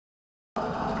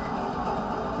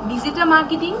Digital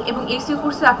marketing এবং SEO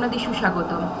কোর্সে আপনাদের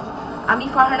সুস্বাগতম। আমি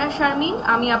ফারহানা শারমিন।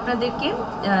 আমি আপনাদেরকে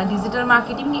ডিজিটাল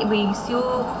মার্কেটিং এবং এসইও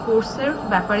কোর্সের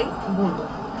ব্যাপারে বলবো।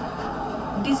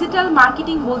 ডিজিটাল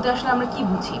মার্কেটিং বলতে আসলে আমরা কি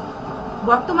বুঝি?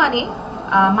 বর্তমানে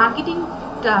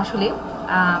মার্কেটিংটা আসলে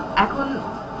এখন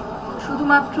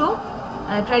শুধুমাত্র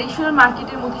ট্র্যাডিশনাল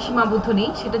মার্কেটের মধ্যে সীমাবদ্ধ নেই,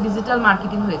 সেটা ডিজিটাল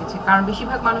মার্কেটিং হয়ে গেছে, কারণ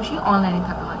বেশিরভাগ মানুষই অনলাইনে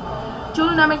থাকা হয়।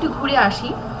 চলুন আমরা একটু ঘুরে আসি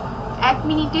 1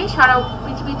 মিনিটে সারা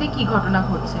পৃথিবীতে কি ঘটনা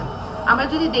ঘটছে। আমরা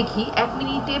যদি দেখি 1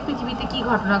 মিনিটে পৃথিবীতে কি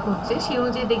ঘটনা ঘটছে, সেই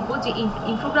অনুযায়ী দেখবো যে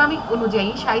ইনফোগ্রাফিক অনুযায়ী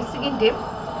 60 সেকেন্ডে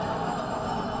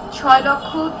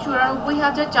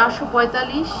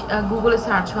 6,94,445 গুগলে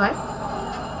সার্চ হয়,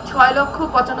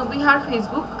 6,95,000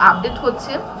 ফেসবুক আপডেট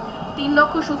হচ্ছে,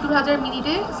 3,70,000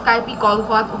 মিনিটে স্কাইপি কল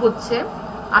হচ্ছে,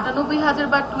 98,000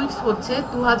 বার টুইটস হচ্ছে,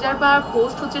 2,000 বার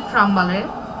পোস্ট হচ্ছে ট্রাম্বলের,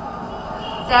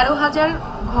 13,000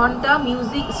 ঘন্টা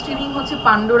মিউজিক স্ট্রিমিং হচ্ছে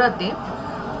পান্ডোরাতে,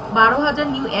 12,000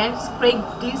 নিউ অ্যাডস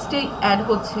ক্রেগলিস্টে অ্যাড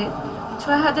হচ্ছে,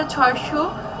 6,600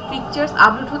 পিকচার্স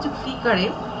আপলোড হচ্ছে ফ্লিকারে,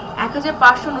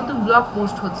 1,500 নতুন ব্লগ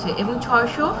পোস্ট হচ্ছে এবং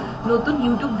 600 নতুন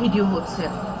ইউটিউব ভিডিও হচ্ছে।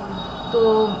 তো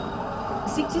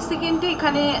 60 সেকেন্ডে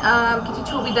এখানে কিছু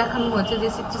ছবি দেখানো হয়েছে যে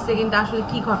 60 সেকেন্ডে আসলে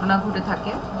কি ঘটনা ঘটে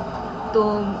থাকে। তো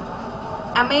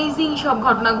অ্যামেজিং সব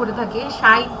ঘটনা ঘটে থাকে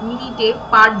 60 মিনিটে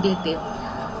পার ডেতে।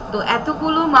 তো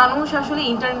এতগুলো মানুষ আসলে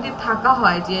ইন্টারনেটে থাকা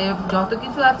হয় যে যত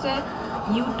কিছু আছে,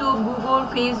 YouTube, Google,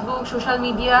 Facebook, social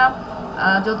media,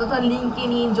 যত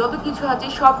লিঙ্কডইন, যত কিছু আছে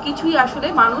সব কিছুই আসলে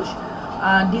মানুষ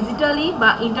ডিজিটালি বা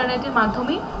ইন্টারনেটের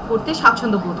মাধ্যমে করতে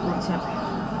স্বাচ্ছন্দ্য বোধ করছে।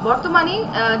 বর্তমানে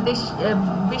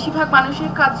বেশিরভাগ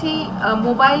মানুষের কাছেই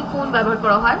মোবাইল ফোন ব্যবহার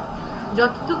করা হয়।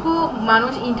 যতটুকু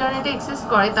মানুষ ইন্টারনেটে অ্যাক্সেস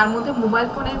করে তার মধ্যে মোবাইল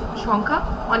ফোনের সংখ্যা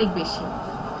অনেক বেশি।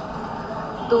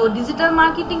 তো ডিজিটাল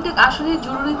মার্কেটিংটা আসলে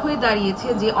জরুরি হয়ে দাঁড়িয়েছে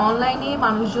যে অনলাইনে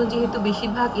মানুষজন যেহেতু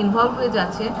বেশিরভাগ ইনভলভ হয়ে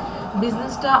যাচ্ছে,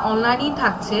 বিজনেসটা অনলাইনেই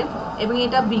থাকছে এবং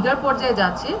এটা বিগার পর্যায়ে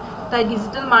যাচ্ছে, তাই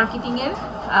ডিজিটাল মার্কেটিংয়ের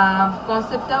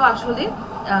কনসেপ্টটাও আসলে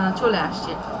চলে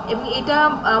আসছে এবং এটা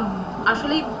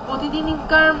আসলে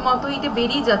প্রতিদিনকার মতো এটা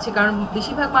বেরিয়ে যাচ্ছে, কারণ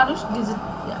বেশিরভাগ মানুষ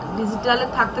ডিজিটালে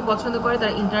থাকতে পছন্দ করে,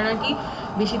 তারা ইন্টারনেটই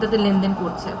বেশি তাদের লেনদেন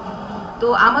করছে। তো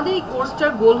আমাদের এই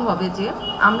কোর্সটার গোল হবে যে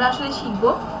আমরা আসলে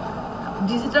শিখবো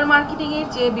ডিজিটাল মার্কেটিংয়ের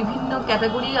যে বিভিন্ন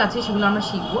ক্যাটাগরি আছে সেগুলো আমরা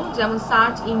শিখবো, যেমন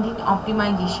search engine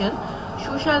optimisation,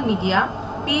 social media,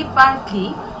 pay per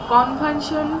click,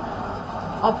 conversion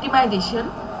optimisation,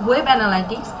 web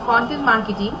analytics, content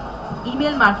marketing,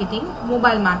 email marketing,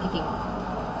 mobile marketing.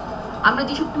 আমরা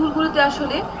যেসব টুলগুলোতে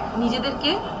আসলে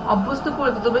নিজেদেরকে অভ্যস্ত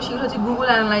করে দিতে হবে সেগুলো হচ্ছে Google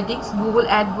analytics, Google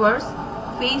AdWords,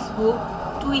 Facebook,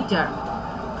 Twitter,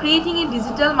 creating a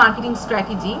digital marketing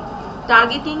strategy,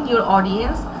 targeting your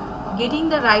audience, getting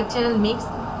the right channel mix,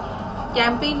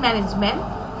 campaign management,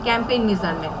 campaign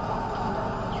measurement।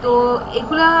 তো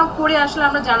এগুলা করে আসলে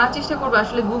আমরা জানার চেষ্টা করবো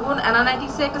আসলে গুগল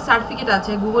অ্যানালাইটিক্সে একটা সার্টিফিকেট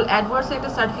আছে, গুগল অ্যাডওয়ার্ডসে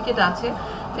একটা সার্টিফিকেট আছে,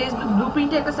 ফেসবুক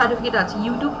ব্লুপ্রিন্টে একটা সার্টিফিকেট আছে,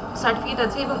 ইউটিউব সার্টিফিকেট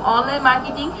আছে এবং অনলাইন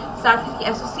মার্কেটিং সার্টিফিকেট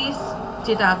অ্যাসোসিয়েটস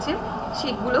যেটা আছে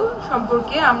সেগুলো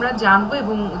সম্পর্কে আমরা জানবো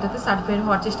এবং ওটাতে সার্টিফাইড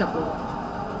হওয়ার চেষ্টা করবো।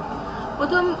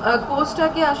 প্রথম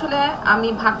কোর্সটাকে আসলে আমি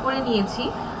ভাগ করে নিয়েছি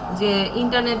যে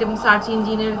ইন্টারনেট এবং সার্চ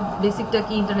ইঞ্জিনের বেসিকটা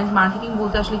কি, ইন্টারনেট মার্কেটিং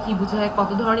বলতে আসলে কি বোঝায়, কত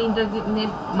ধরনের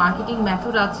ইন্টারনেট মার্কেটিং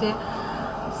মেথড আছে,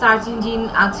 সার্চ ইঞ্জিন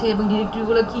আছে এবং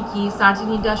ডিরেক্টরিগুলো কি কি, সার্চ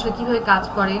ইঞ্জিনটা আসলে কীভাবে কাজ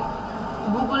করে,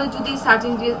 গুগলে যদি সার্চ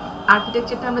ইঞ্জিন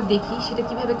আর্কিটেকচারটা আমরা দেখি সেটা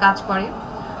কীভাবে কাজ করে,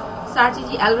 সার্চ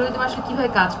ইঞ্জিন অ্যালগোরিদম আসলে কীভাবে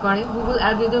কাজ করে, গুগল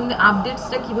অ্যালগোরিদম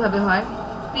আপডেটসটা কীভাবে হয়,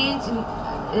 পেজ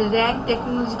র্যাঙ্ক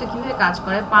টেকনোলজিটা কীভাবে কাজ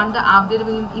করে, পান্ডা আপডেট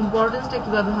এবং ইম্পর্টেন্সটা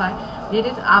কীভাবে হয়,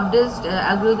 রেটেড আপডেট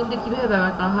অ্যালগোরিদমটা কীভাবে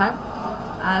ব্যবহার করা হয়,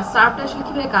 সার্ভটা আসলে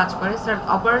কীভাবে কাজ করে, সার্ভ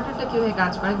অপারেটরটা কীভাবে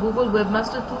কাজ করে, গুগল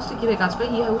ওয়েবমাস্টার টুলসটা কীভাবে কাজ করে,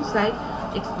 Yahoo site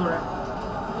explorer.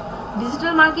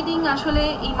 Digital marketing আসলে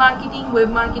ই marketing, web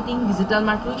marketing, digital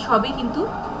marketing সবই কিন্তু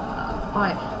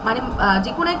হয়, মানে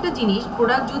যে কোনো একটা জিনিস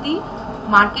প্রোডাক্ট যদি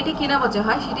মার্কেটে কেনা বেচা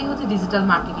হয় সেটাই হচ্ছে ডিজিটাল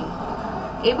মার্কেটিং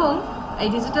এবং এই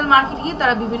ডিজিটাল মার্কেটিংয়ে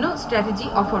তারা বিভিন্ন স্ট্র্যাটেজি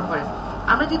অফার করে।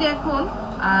 আমরা যদি এখন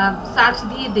সার্চ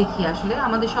দিয়ে দেখি, আসলে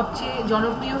আমাদের সবচেয়ে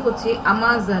জনপ্রিয় হচ্ছে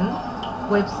অ্যামাজন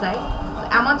ওয়েবসাইট।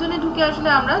 অ্যামাজনে ঢুকে আসলে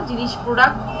আমরা জিনিস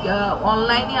প্রোডাক্ট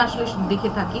অনলাইনে আসলে দেখে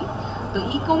থাকি। তো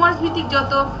ই কমার্স ভিত্তিক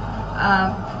যত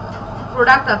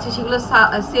প্রোডাক্ট আছে সেগুলো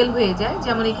সেল হয়ে যায়,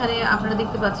 যেমন এখানে আপনারা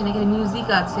দেখতে পাচ্ছেন এখানে মিউজিক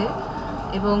আছে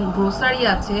এবং গ্রোসারি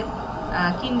আছে,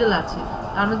 কিন্ডল আছে।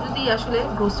 আমরা যদি আসলে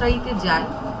গ্রোসারিতে যাই,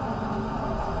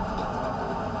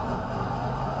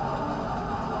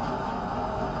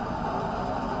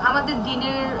 আমাদের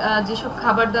দিনের যেসব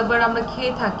খাবার দাবার আমরা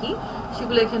খেয়ে থাকি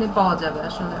সেগুলো এখানে পাওয়া যাবে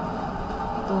আসলে।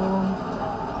 তো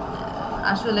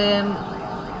আসলে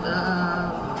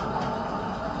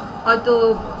হয়তো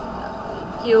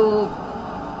কেউ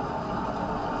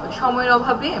সময়ের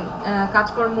অভাবে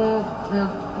কাজকর্ম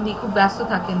নিয়ে খুব ব্যস্ত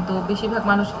থাকেন, তো বেশিরভাগ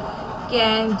মানুষ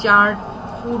ক্যান জার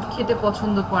ফুড খেতে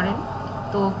পছন্দ করেন।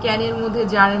 তো ক্যানের মধ্যে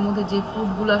জারের মধ্যে যে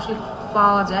ফুডগুলো আসলে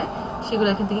পাওয়া যায় সেগুলো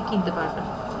এখান থেকে কিনতে পারবেন।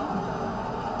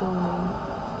 তো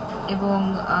এবং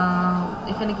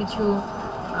এখানে কিছু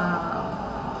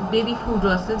বেবি ফুডও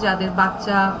আছে, যাদের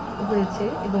বাচ্চা হয়েছে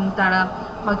এবং তারা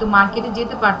হয়তো মার্কেটে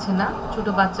যেতে পারছে না ছোট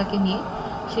বাচ্চাকে নিয়ে,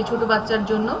 সেই ছোট বাচ্চার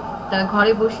জন্য তারা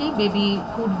ঘরে বসেই বেবি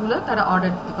ফুডগুলো তারা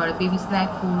অর্ডার দিতে পারে। বেবি স্ন্যাক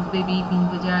ফুড, বেবি বিন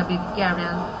ভেজারা, বেবি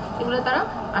ক্যারেল, এগুলো তারা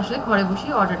আসলে ঘরে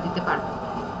বসেই অর্ডার দিতে পারবে।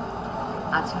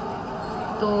 আচ্ছা,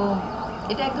 তো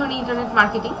এটা এক ধরনের ইন্টারনেট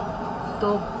মার্কেটিং। তো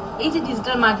এই যে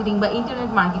ডিজিটাল মার্কেটিং বা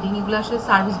ইন্টারনেট মার্কেটিং, এগুলো আসলে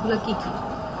সার্ভিসগুলো কী কী?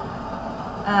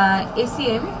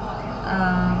 ACM,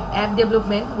 app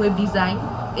development, web design,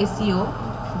 SEO,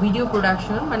 video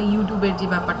production মানে ইউটিউবের যে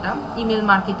ব্যাপারটা, email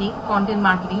marketing, content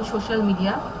marketing, social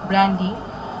media, branding,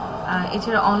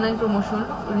 এছাড়া online promotion,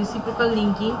 reciprocal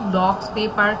linking, blogs,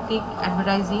 paper click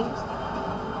advertising.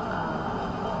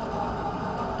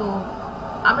 তো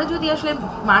আমরা যদি আসলে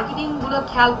মার্কেটিংগুলো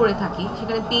খেয়াল করে থাকি,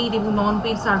 সেখানে পেইড এবং নন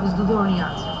পেইড সার্ভিস দু ধরনের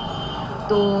আছে।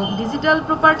 তো ডিজিটাল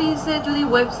প্রপার্টিসে যদি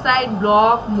ওয়েবসাইট,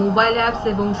 ব্লগ, মোবাইল অ্যাপস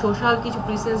এবং সোশ্যাল কিছু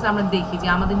প্রেজেন্স আমরা দেখি যে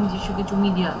আমাদের নিজস্ব কিছু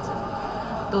মিডিয়া আছে,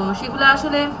 তো সেগুলো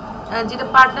আসলে যেটা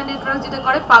পার্টনার নেটওয়ার্ক যেটা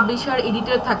করে, পাবলিশার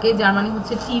এডিটর থাকে, যার মানে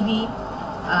হচ্ছে টিভি,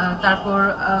 তারপর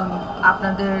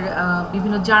আপনাদের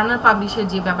বিভিন্ন জার্নাল পাবলিশের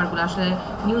যে ব্যাপারগুলো আসলে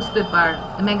নিউজ পেপার,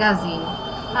 ম্যাগাজিন,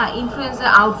 হ্যাঁ, ইনফ্লুয়েন্সার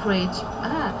আউটরিচ,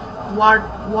 হ্যাঁ,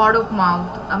 ওয়ার্ড অফ মাউথ,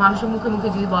 মানুষের মুখে মুখে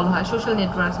যদি বলা হয়, সোশ্যাল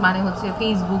নেটওয়ার্কস মানে হচ্ছে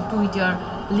ফেসবুক, টুইটার,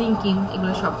 লিঙ্কডিন,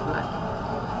 এগুলো সবগুলো।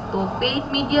 তো পেইড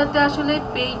মিডিয়াতে আসলে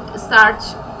পেইড সার্চ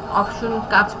অপশন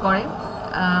কাজ করে,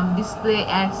 ডিসপ্লে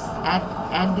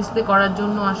অ্যাড ডিসপ্লে করার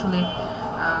জন্য আসলে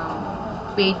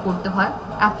পেইড করতে হয়।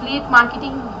 অ্যাফিলিয়েট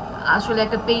মার্কেটিং আসলে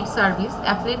একটা পেইড সার্ভিস।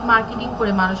 অ্যাফিলিয়েট মার্কেটিং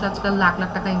করে মানুষ আজকাল লাখ লাখ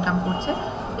টাকা ইনকাম করছে,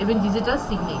 এবং ডিজিটাল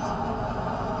সিগনেজ।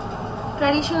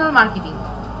 ট্র্যাডিশনাল মার্কেটিং,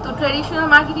 তো ট্র্যাডিশনাল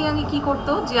মার্কেটিং আগে কী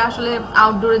করতো, যে আসলে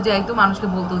আউটডোরে যাইতো, মানুষকে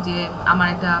বলতো যে আমার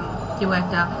কেউ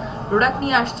একটা প্রোডাক্ট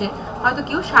নিয়ে আসছে, হয়তো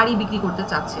কেউ শাড়ি বিক্রি করতে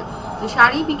চাচ্ছে, তো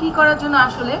শাড়ি বিক্রি করার জন্য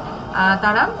আসলে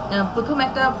তারা প্রথম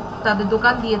একটা তাদের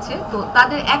দোকান দিয়েছে। তো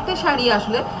তাদের একটা শাড়ি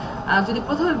আসলে যদি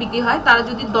প্রথমে বিক্রি হয়, তারা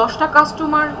যদি 10টা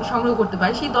কাস্টমার সংগ্রহ করতে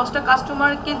পারে, সেই 10টা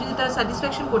কাস্টমারকে যদি তারা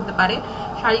স্যাটিসফ্যাকশন করতে পারে,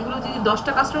 শাড়িগুলো যদি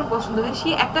 10টা কাস্টমার পছন্দ হয়,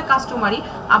 সেই একটা কাস্টমারই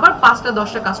আবার 5টা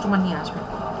 10টা কাস্টমার নিয়ে আসবে।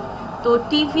 তো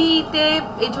টিভিতে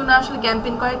এই জন্য আসলে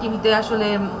ক্যাম্পেইন করে, টিভিতে আসলে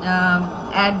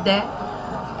অ্যাড দেয়,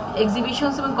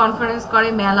 এক্সিবিশনস এবং কনফারেন্স করে,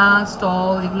 মেলা,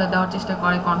 স্টল এগুলো দেওয়ার চেষ্টা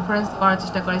করে, কনফারেন্স করার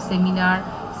চেষ্টা করে, সেমিনার,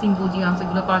 সিম্পোজিয়ামস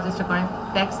এগুলো করার চেষ্টা করে,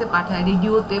 ট্যাক্সে পাঠায়,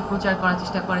 রেডিওতে প্রচার করার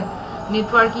চেষ্টা করে,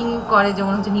 নেটওয়ার্কিং করে,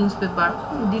 যেমন হচ্ছে নিউজ পেপার,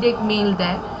 ডিরেক্ট মেইল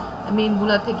দেয়,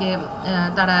 মেইলগুলো থেকে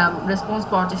তারা রেসপন্স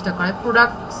পাওয়ার চেষ্টা করে,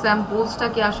 প্রোডাক্ট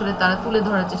স্যাম্পলসটাকে আসলে তারা তুলে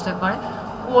ধরার চেষ্টা করে,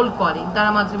 কোল্ড কলিং, তারা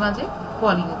মাঝে মাঝে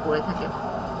কলিংও করে থাকে।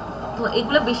 তো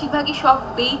এগুলো বেশিরভাগই সব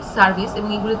পেইড সার্ভিস, এবং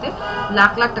এগুলোতে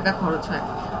লাখ লাখ টাকা খরচ হয়।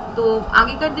 তো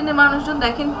আগেকার দিনে মানুষজন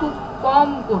দেখেন খুব কম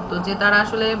করতো, যে তারা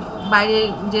আসলে বাইরে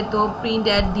যেত, প্রিন্ট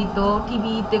অ্যাড দিত,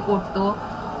 টিভিতে করতো,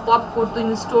 পপ করতো,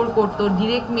 ইনস্টোর করতো,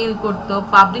 ডিরেক্ট মেল করতো,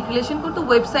 পাবলিক রিলেশন করতো,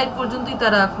 ওয়েবসাইট পর্যন্তই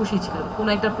তারা খুশি ছিল কোনো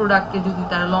একটা প্রোডাক্টকে যদি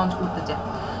তারা লঞ্চ করতে চায়।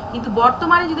 কিন্তু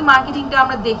বর্তমানে যদি মার্কেটিংটা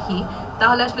আমরা দেখি,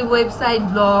 তাহলে আসলে website,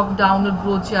 blog, download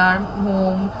ব্রোচার,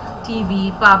 home, TV,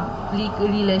 public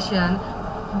relation,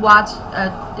 watch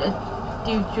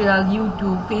tutorial,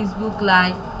 YouTube, Facebook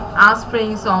live, ask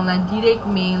friends online, direct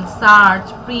mail, search,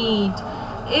 print,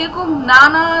 এরকম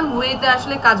নানান ওয়েতে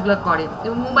আসলে কাজগুলো করে।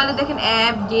 এবং মোবাইলে দেখেন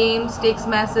app, games, text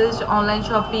message, online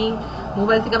shopping,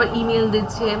 mobile থেকে আবার ইমেল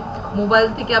দিচ্ছে, মোবাইল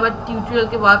থেকে আবার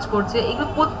টিউটোরিয়ালকে ওয়াচ করছে, এগুলো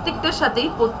প্রত্যেকটার সাথেই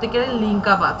প্রত্যেকের লিঙ্ক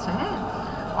আপ আছে। হ্যাঁ,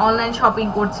 অনলাইন শপিং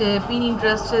করছে, পিন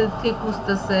ইন্টারেস্ট থেকে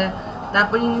খুঁজতেছে,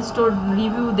 তারপর ইনস্টোর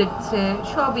রিভিউ দেখছে,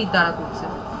 সবই তারা করছে।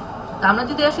 তো আমরা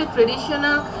যদি আসলে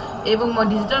ট্রেডিশনাল এবং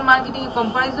ডিজিটাল মার্কেটিং এর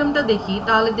কম্পারিজনটা দেখি,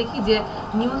 তাহলে দেখি যে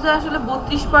নিউজে আসলে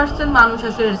 32% মানুষ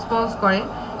আসলে রেসপন্স করে,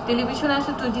 টেলিভিশনে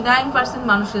আসলে 29%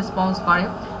 মানুষ রেসপন্স করে,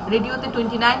 রেডিওতে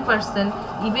 29%,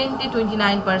 ইভেন্টে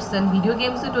 29%, ভিডিও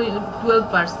গেমসে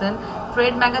 12%,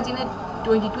 ট্রেড ম্যাগাজিনে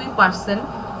 22%,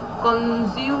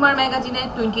 কনজিউমার ম্যাগাজিনে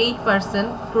 28%,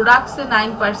 প্রোডাক্টসে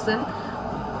 9%,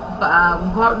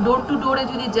 ডোর টু ডোরে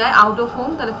যদি যায়, আউট অফ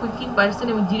হোম, তাহলে 15%,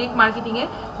 এবং ডিরেক্ট মার্কেটিংয়ে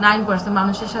 9%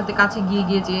 মানুষের সাথে কাছে গিয়ে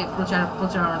গিয়ে যে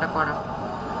প্রচারণাটা করা।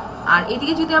 আর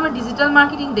এদিকে যদি আমরা ডিজিটাল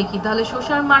মার্কেটিং দেখি, তাহলে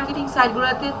সোশ্যাল মার্কেটিং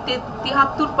সাইটগুলোতে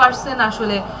 73%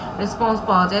 আসলে রেসপন্স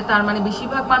পাওয়া যায়। তার মানে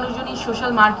বেশিরভাগ মানুষজনই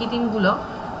সোশ্যাল মার্কেটিংগুলো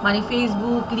মানে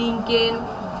ফেসবুক, লিঙ্কডইন,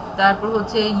 তারপর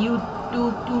হচ্ছে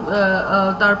ইউটিউব,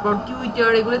 তারপর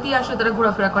টুইটার, এগুলোতেই আসলে তারা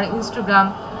ঘোরাফেরা করে, ইনস্টাগ্রাম,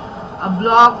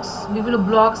 বিভিন্ন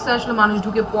ব্লগসে আসলে মানুষ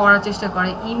ঢুকে পড়ার চেষ্টা করে,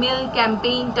 ইমেল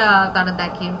ক্যাম্পেইনটা তারা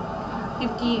দেখে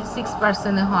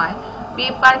 56% হয়,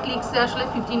 পেপার ক্লিকসে আসলে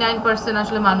 59%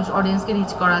 আসলে মানুষ অডিয়েন্সকে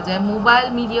রিচ করা যায়, মোবাইল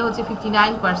মিডিয়া হচ্ছে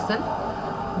 59%,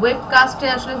 ওয়েবকাস্টে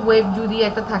আসলে ওয়েব যদি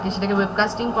একটা থাকে সেটাকে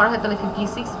ওয়েবকাস্টিং করা হয় তাহলে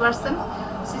 56%,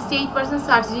 68%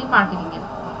 সার্চ ইঞ্জিন মার্কেটিংয়ে।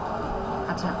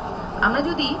 আচ্ছা, আমরা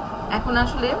যদি এখন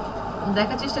আসলে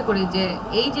দেখার চেষ্টা করি যে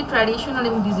এই যে ট্র্যাডিশনাল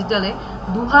এবং ডিজিটালে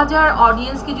 2000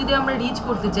 অডিয়েন্সকে যদি আমরা রিচ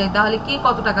করতে চাই তাহলে কে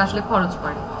কত টাকা আসলে খরচ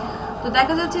করে। তো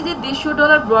দেখা যাচ্ছে যে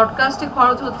 $150 ব্রডকাস্টে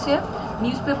খরচ হচ্ছে,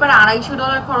 নিউজ পেপারে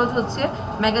 $250 খরচ হচ্ছে,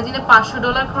 ম্যাগাজিনে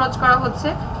 $500 খরচ করা হচ্ছে,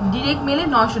 ডিরেক্ট মেলে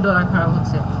 $900 খরচ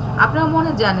হচ্ছে। আপনারা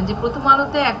মনে জানেন যে প্রথম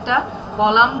আলোতে একটা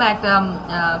কলাম বা একটা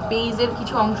পেজের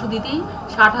কিছু অংশ দিতেই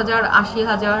 60,000,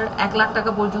 80,000, 1 লাখ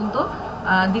টাকা পর্যন্ত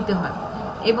দিতে হয়,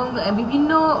 এবং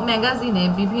বিভিন্ন ম্যাগাজিনে,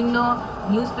 বিভিন্ন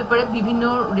নিউজ পেপারে বিভিন্ন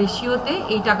রেশিওতে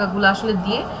এই টাকাগুলো আসলে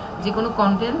দিয়ে যে কোনো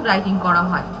কন্টেন্ট রাইটিং করা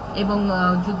হয়, এবং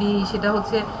যদি সেটা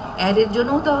হচ্ছে অ্যাডের জন্য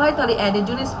হতে হয় তাহলে অ্যাডের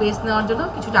জন্য স্পেস নেওয়ার জন্য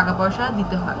কিছু টাকা পয়সা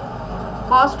দিতে হয়।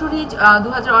 কস্ট টু রিচ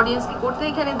 2000 অডিয়েন্সকে করতে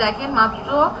এখানে দেখেন মাত্র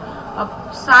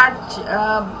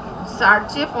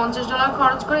সার্চে $50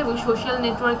 খরচ করে এবং সোশ্যাল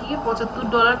নেটওয়ার্কিংয়ে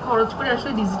 $75 খরচ করে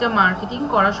আসলে ডিজিটাল মার্কেটিং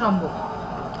করা সম্ভব।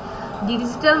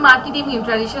 ডিজিটাল মার্কেটিং এবং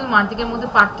ট্র্যাডিশনাল মার্কেটিংয়ের মধ্যে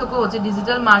পার্থক্য হচ্ছে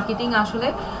ডিজিটাল মার্কেটিং আসলে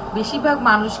বেশিরভাগ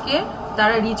মানুষকে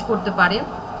তারা রিচ করতে পারে,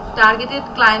 টার্গেটেড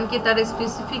ক্লায়েন্টকে তারা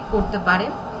স্পেসিফিক করতে পারে,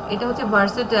 এটা হচ্ছে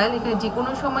ভার্সেটাইল, এখানে যে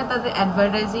কোনো সময় তাদের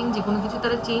অ্যাডভার্টাইজিং যে কোনো কিছু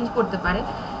তারা চেঞ্জ করতে পারে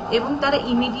এবং তারা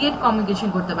ইমিডিয়েট কমিউনিকেশন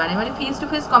করতে পারে, মানে ফেস টু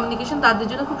ফেস কমিউনিকেশন তাদের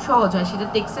জন্য খুব সহজ হয়, সেটা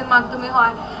টেক্সটের মাধ্যমে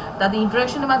হয়, তাদের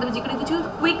ইন্টারাকশনের মাধ্যমে যে কোনো কিছু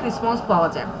কুইক রেসপন্স পাওয়া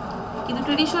যায়। কিন্তু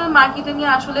ট্রেডিশনাল মার্কেটিংয়ে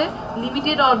আসলে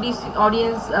লিমিটেড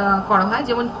অডিয়েন্স করা হয়,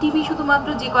 যেমন টিভি, শুধুমাত্র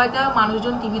যে কয়টা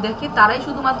মানুষজন টিভি দেখে তারাই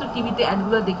শুধুমাত্র টিভিতে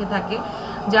অ্যাডগুলো দেখে থাকে,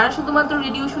 যারা শুধুমাত্র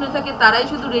রেডিও শুনে থাকে তারাই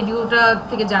শুধু রেডিওটা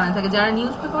থেকে জানা থাকে, যারা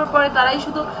নিউজ পেপার পড়ে তারাই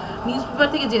শুধু নিউজ পেপার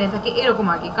থেকে জেনে থাকে, এরকম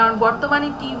আর কি। কারণ বর্তমানে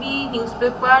টিভি, নিউজ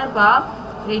পেপার বা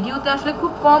রেডিওতে আসলে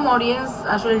খুব কম অডিয়েন্স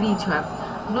আসলে রিচ হয়।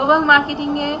 গ্লোবাল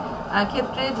মার্কেটিংয়ে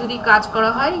ক্ষেত্রে যদি কাজ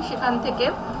করা হয় সেখান থেকে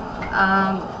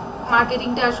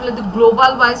মার্কেটিংটা আসলে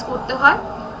গ্লোবাল ওয়াইজ করতে হয়,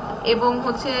 এবং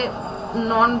হচ্ছে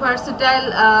নন ভার্সেটাইল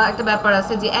একটা ব্যাপার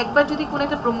আছে যে একবার যদি কোনো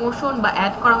একটা প্রমোশন বা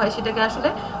অ্যাড করা হয় সেটাকে আসলে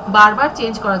বারবার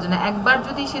চেঞ্জ করার জন্য, একবার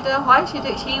যদি সেটা হয় সেটা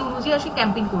সেই অনুযায়ী আসলে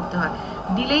ক্যাম্পেইন করতে হয়।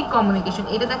 ডিলে কমিউনিকেশন,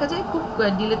 এটা দেখা যায় খুব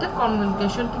ডিলেটা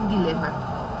কমিউনিকেশন ডিলে হয়।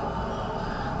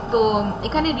 তো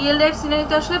এখানে রিয়েল লাইফ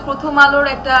সিনারিতে আসলে প্রথম আলোর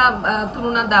একটা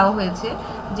তুলনা দেওয়া হয়েছে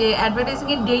যে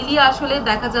অ্যাডভার্টাইজিংয়ে ডেইলি আসলে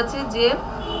দেখা যাচ্ছে যে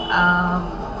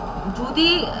যদি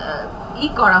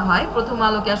করা হয়, প্রথম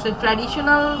আলোকে আসলে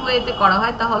ট্র্যাডিশনাল ওয়েতে করা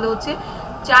হয় তাহলে হচ্ছে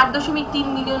 4.3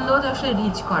 মিলিয়ন লোক আসলে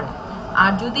রিচ করে,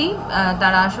 আর যদি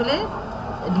তারা আসলে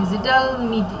ডিজিটাল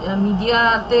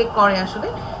মিডিয়াতে করে আসলে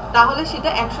তাহলে সেটা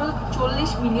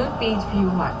 140 মিলিয়ন পেজ ভিউ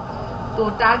হয়। তো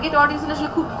টার্গেট অডিয়েন্স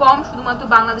আসলে খুব কম, শুধুমাত্র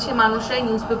বাংলাদেশের মানুষরাই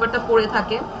নিউজ পেপারটা পড়ে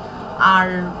থাকে, আর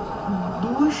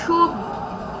 200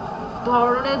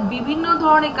 ধরনের বিভিন্ন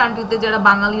ধরনের কান্ট্রিতে যারা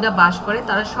বাঙালিরা বাস করে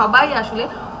তারা সবাই আসলে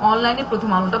অনলাইনে প্রথম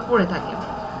আলোটা পড়ে থাকে,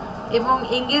 এবং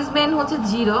এঙ্গেজমেন্ট হচ্ছে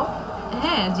 0,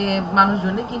 হ্যাঁ, যে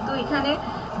মানুষজনের, কিন্তু এখানে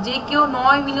যে কেউ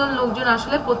 9 মিলিয়ন লোকজন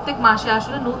আসলে প্রত্যেক মাসে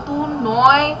আসলে নতুন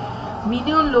 9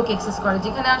 মিলিয়ন লোক অ্যাক্সেস করে,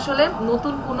 যেখানে আসলে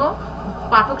নতুন কোনো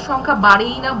পাঠক সংখ্যা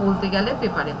বাড়েই না বলতে গেলে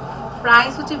পেপারে।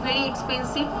 প্রাইস হচ্ছে ভেরি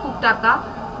এক্সপেন্সিভ, খুব টাকা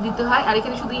দিতে হয়, আর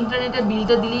এখানে শুধু ইন্টারনেটের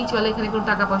বিলটা দিলেই চলে, এখানে কোনো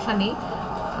টাকা পয়সা নেই,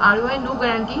 ROI নো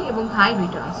গ্যারান্টি এবং হাই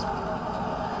রিটার্নস।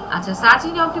 আচ্ছা, সার্চ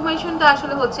ইঞ্জিন অপটিমাইজেশনটা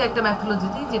আসলে হচ্ছে একটা ম্যাথোলজি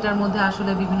যেটার মধ্যে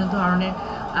আসলে বিভিন্ন ধরনের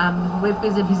ওয়েব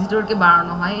পেজের ভিজিটরকে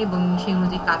বাড়ানো হয় এবং সেই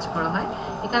অনুযায়ী কাজ করা হয়।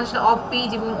 এখানে আসলে অফ পেজ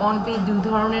এবং অন পেজ দুই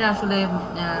ধরনের আসলে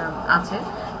আছে।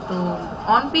 তো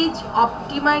অন পেজ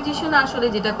অপটিমাইজেশন আসলে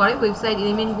যেটা করে ওয়েবসাইট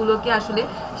এলিমেন্টগুলোকে আসলে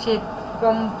সে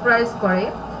কম্প্রাইজ করে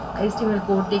HTML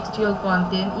code, textual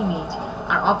content, image,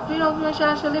 আর অপটিমাইজেশন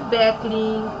আসলে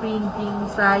ব্যাকলিংক, প্রিন্টিং,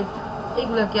 সাইট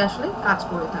এগুলোকে আসলে কাজ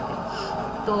করে থাকে।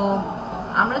 তো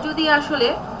আমরা যদি আসলে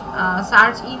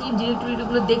সার্চ ইঞ্জিন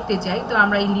ডিরেক্টরিগুলো দেখতে চাই তো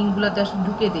আমরা এই লিঙ্কগুলোতে আসলে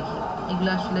ঢুকে দেখি এগুলো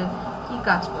আসলে কি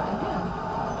কাজ করে। হ্যাঁ,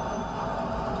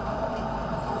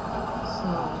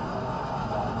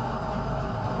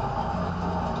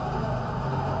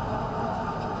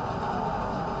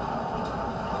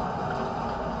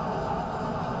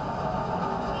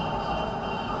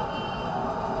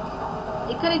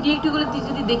 এখানে ডিরেক্টরিগুলো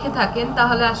যদি দেখে থাকেন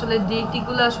তাহলে আসলে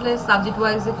ডিরেক্টরিগুলো আসলে সাবজেক্ট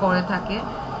ওয়াইজে করে থাকে,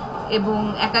 এবং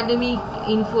একাডেমিক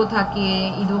ইনফো থাকে,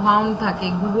 ইডোহাউন থাকে,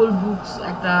 গুগল বুকস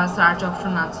একটা সার্চ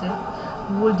অপশন আছে,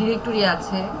 গুগল ডিরেক্টরি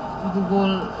আছে,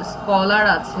 গুগল স্কলার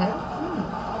আছে।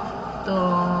 তো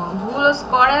গুগল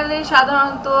স্কলারে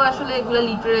সাধারণত আসলে এগুলো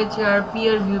literature,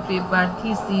 peer view paper,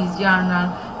 thesis, journal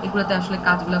এগুলোতে আসলে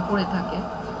কাজগুলো করে থাকে।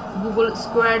 গুগল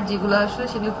স্কোয়ার যেগুলো আসলে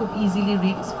সেগুলো খুব ইজিলি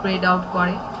স্প্রেড আউট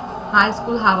করে। হাই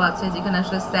স্কুল হাব আছে যেখানে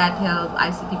আসলে স্যাট হেল্প,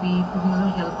 আইসিটিপি বিভিন্ন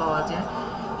হেল্প পাওয়া যায়।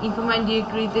 ইনফরমাইন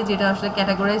ডিরেক্টরিতে যেটা আসলে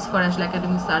ক্যাটাগরাইজ করে আসলে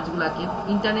academic সার্চগুলোকে।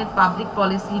 Internet public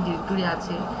policy directory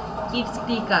আছে। কিডস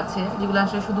ক্লিক আছে যেগুলো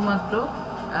আসলে শুধুমাত্র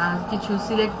কিছু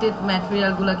সিলেক্টেড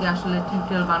ম্যাটেরিয়ালগুলোকে আসলে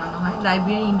টিউটোরিয়াল বানানো হয়।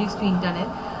 Library index two internet,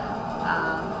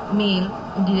 mail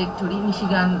directory,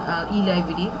 Michigan ই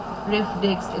লাইব্রেরি।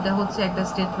 রেফডেক্স এটা হচ্ছে একটা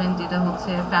স্টেটমেন্ট যেটা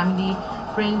হচ্ছে ফ্যামিলি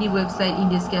ফ্রেন্ডলি ওয়েবসাইট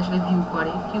ইন্ডেক্সকে আসলে ভিউ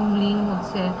করে। কিউলিং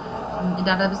হচ্ছে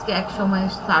ডাটাবেসকে এক সময়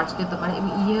সার্চ করতে পারে। এবং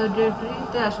ইয়ে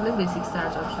ডিরেক্টরিতে আসলে বেসিক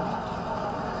সার্চ অপশন।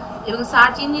 এবং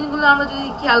সার্চ ইঞ্জিনগুলো আমরা যদি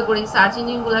খেয়াল করি, সার্চ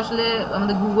ইঞ্জিনগুলো আসলে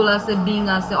আমাদের গুগল আছে, বিং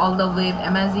আছে, all the web,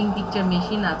 amazing picture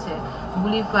machine আছে,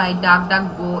 বুলিফাই, ডাক ডাক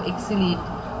গো, এক্সিলিট,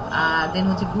 দেন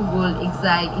হচ্ছে Google,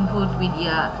 excite,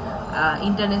 ইনফোপিডিয়া,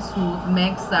 internet suit,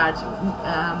 Mac search,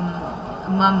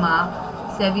 মামা,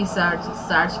 Sevi search,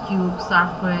 search cube,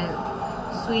 সার্ফওয়েল,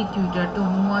 sweet Twitter, তো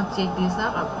হোমওয়ার্ক চেক দিস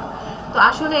আপ। তো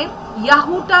আসলে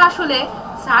ইয়াহুটা আসলে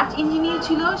সার্চ ইঞ্জিনিয়ার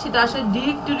ছিল, সেটা আসলে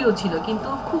ডিরেক্টরিও ছিল, কিন্তু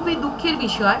খুবই দুঃখের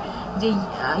বিষয় যে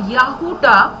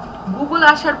ইয়াহুটা গুগল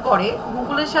আসার পরে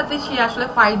গুগলের সাথে সে আসলে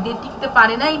ফাইট দিয়ে টিকতে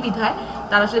পারে নাই বিধায়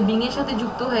তারা আসলে বিংয়ের সাথে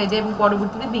যুক্ত হয়ে যায় এবং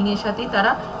পরবর্তীতে বিংয়ের সাথেই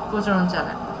তারা প্রচারণ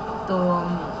চালায়। তো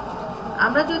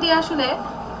আমরা যদি আসলে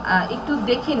একটু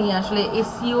দেখে নিই আসলে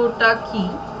এসইওটা কি,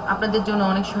 আপনাদের জন্য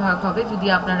অনেক সহায়ক হবে যদি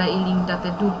আপনারা এই লিঙ্কটাতে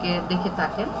ঢুকে দেখে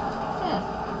থাকেন। হ্যাঁ,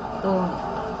 তো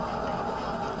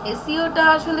এসইওটা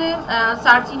আসলে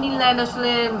সার্চ ইঞ্জিন লাইন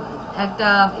আসলে একটা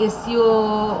এসইও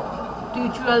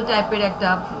টিউটোরিয়াল টাইপের একটা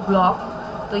ব্লগ।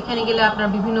 তো এখানে গেলে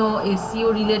আপনার বিভিন্ন এসইও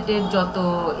রিলেটেড যত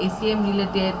এসইএম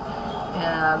রিলেটেড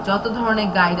যত ধরনের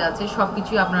গাইড আছে সব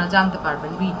কিছুই আপনারা জানতে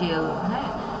পারবেন ডিটেল। হ্যাঁ,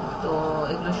 তো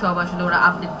এগুলো সব আসলে ওরা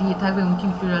আপডেট দিয়ে থাকবে এবং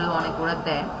টিউটোরিয়ালও অনেক ওরা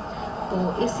দেয়। তো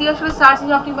এসইও আসলে সার্চ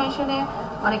ইঞ্জিন অপটিমাইজেশনে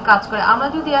অনেক কাজ করে। আমরা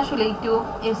যদি আসলে একটু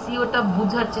এসইওটা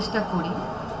বোঝার চেষ্টা করি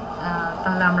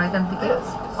তাহলে আমরা এখান থেকে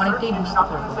অনেকটাই বুঝতে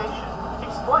পারবো।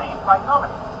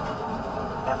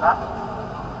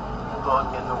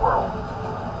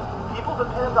 People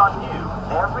depend on you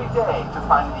every day to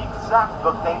find the exact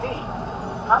book they need.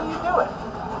 How do you do it?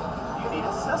 You need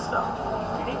a system.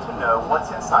 You need to know what's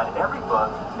inside every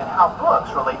book and how books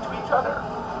relate to each other.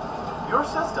 Your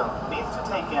system needs to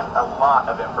take in a lot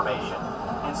of information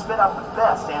and spit out the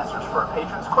best answers for a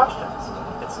patron's questions.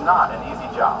 It's not an easy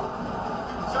job.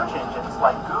 Search engines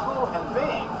like Google and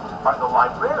Bing are the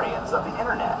librarians of the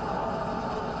internet.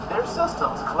 Their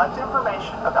systems collect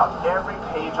information about every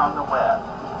page on the web,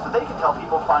 so they can help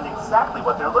people find exactly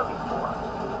what they're looking for.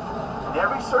 And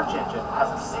every search engine has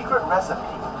a secret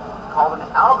recipe called an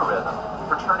algorithm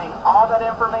for turning all that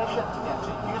information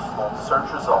into useful search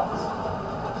results.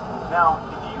 Now,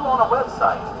 if you own a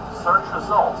website, search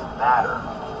results matter.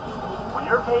 When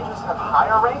your pages have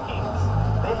higher rankings,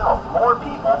 they help more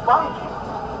people find you.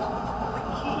 The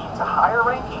key to higher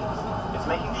rankings is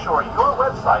making sure your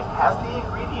website has the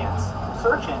ingredients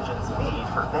search engines need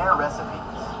for their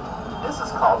recipes. This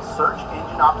is called search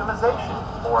engine optimization,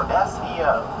 or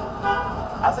SEO.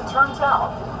 As it turns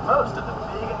out, most of the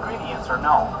big ingredients are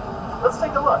known. Let's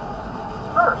take a look.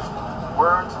 First,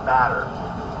 words matter.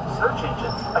 Search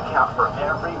engines account for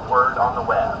every word on the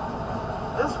web.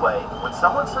 This way, when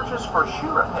someone searches for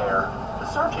shoe repair, the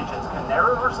search engines can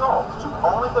narrow results to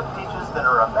only the pages that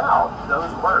are about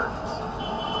those words.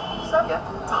 Second,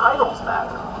 titles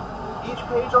matter. Each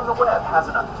page on the web has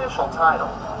an official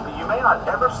title, but you may not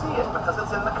ever see it because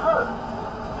it's in the code.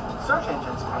 Search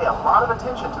engines pay a lot of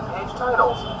attention to page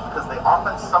titles because they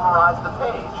often summarize the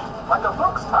page, like a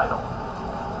book's title.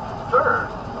 Third,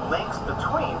 links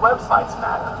between websites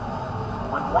matter.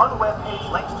 When one web page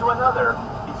links to another,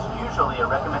 it's usually a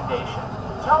recommendation,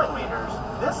 telling readers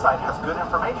this site has good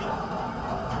information.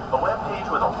 A web page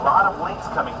with a lot of links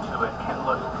coming to it can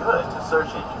look good to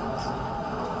search engines.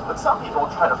 But some people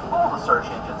try to fool the search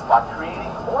engines by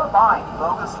creating or buying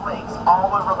bogus links all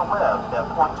over the web that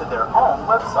point to their own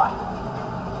website.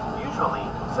 Usually,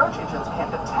 search engines can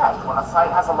detect when a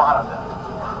site has a lot of them,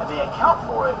 and they account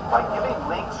for it by giving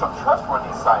links from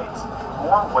trustworthy sites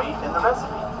more weight in the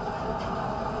recipe.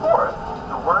 Fourth,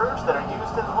 the words that are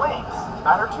used in the links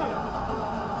matter too.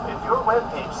 If your web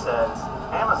page says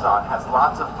Amazon has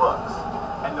lots of books,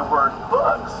 and the word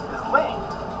books is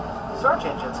linked, search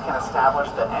engines can establish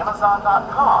that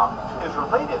Amazon.com is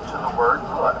related to the word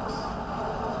books.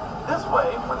 This way,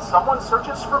 when someone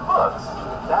searches for books,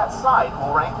 that site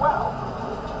will rank well.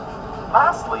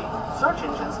 Lastly, search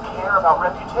engines care about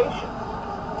reputation.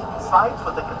 Sites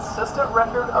with a consistent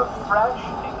record of fresh,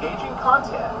 engaging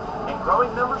content and growing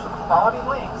numbers of quality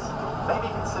links may be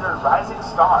considered rising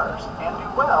stars and do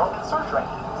well in search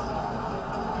rankings.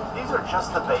 These are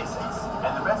just the basics,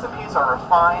 and the recipes are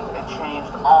refined and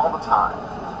changed all the time.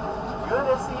 Good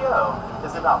SEO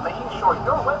is about making sure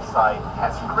your website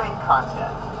has great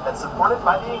content that's supported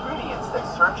by the ingredients that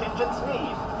search engines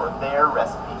need for their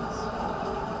recipes.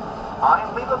 I'm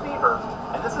Leva Fever,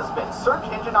 and this has been Search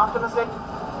Engine Optimization.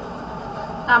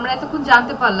 আমরা এতক্ষণ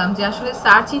জানতে পারলাম যে আসলে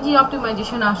search engine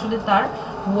optimisation আসলে তার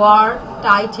word,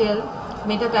 title,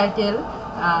 মেটা title,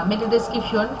 মেটা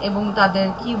description এবং তাদের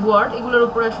কিওয়ার্ড এগুলোর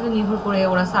উপর আসলে নির্ভর করে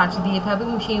ওরা সার্চ দিয়ে থাকে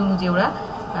এবং সেই অনুযায়ী ওরা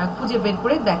খুঁজে বের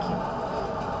করে দেখে।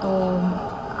 তো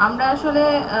আমরা আসলে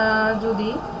যদি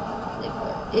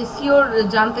এসইওর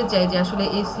জানতে চাই যে আসলে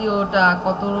এসইওটা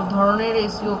কত ধরনের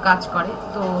এসইও কাজ করে,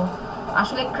 তো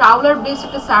আসলে ক্রাউলার বেসড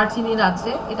একটা সার্চ ইঞ্জিন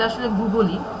আছে, এটা আসলে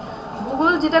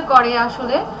গুগল যেটা করে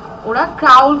আসলে ওরা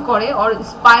ক্রাউল করে আর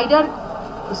স্পাইডার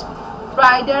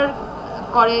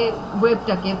করে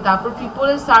ওয়েবটাকে, তারপর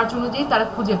ট্রিপলের সার্চ অনুযায়ী তারা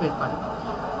খুঁজে বের করে।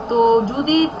 তো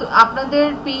যদি আপনাদের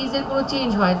পেজের কোনো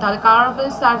চেঞ্জ হয় তাহলে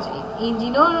ক্রাউলার সার্চ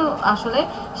ইঞ্জিনও আসলে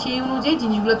সেই অনুযায়ী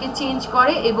জিনিসগুলোকে চেঞ্জ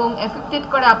করে এবং এফেক্টেড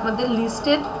করে আপনাদের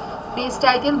listed page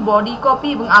title, body copy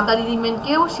এবং আদার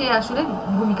এলিমেন্টকেও সে আসলে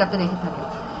ভূমিকাতে রেখে থাকে।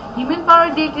 হিউম্যান পাওয়ার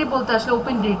ডিরেক্টরি বলতে আসলে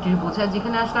ওপেন ডিরেক্টরি বোঝায়,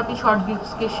 যেখানে আসলে আপনি শর্ট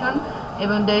ডিসক্রিপশন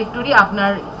এবং ডিরেক্টরি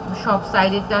আপনার সব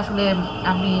সাইডেরটা আসলে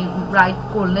আপনি রাইট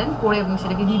করলেন করে এবং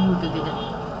সেটাকে রিভিউতে দিলেন।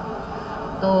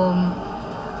 তো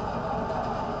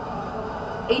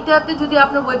এইটাতে যদি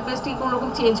আপনার ওয়েব পেজটি কোনো রকম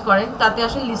চেঞ্জ করেন তাতে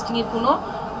আসলে লিস্টিংয়ের কোনো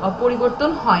পরিবর্তন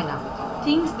হয় না।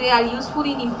 Things they are useful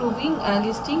in improving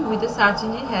listing with a search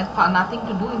engine has nothing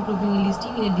to do improving listing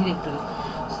in a directory.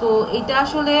 So এটা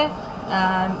আসলে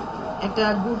একটা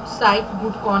গুড সাইট,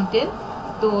 গুড কন্টেন্ট,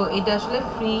 তো এটা আসলে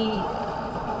ফ্রি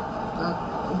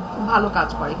ভালো কাজ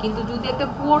করে, কিন্তু যদি একটা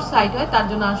পুয়ার সাইট হয় তার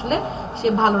জন্য আসলে সে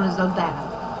ভালো রেজাল্ট দেয় না।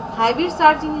 হাইব্রিড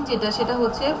সার্চ ইঞ্জিন সেটা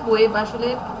হচ্ছে ওয়েব আসলে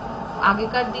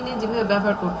আগেকার দিনে যেভাবে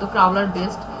ব্যবহার করতো ক্রাউলার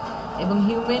বেসড এবং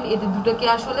হিউম্যান, এদের দুটোকে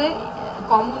আসলে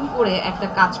কমন করে একটা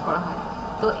কাজ করা হয়।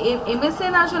 তো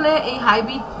এমএসএন আসলে এই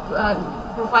হাইব্রিড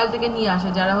প্রোফাইল থেকে নিয়ে আসে,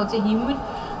 যারা হচ্ছে হিউম্যান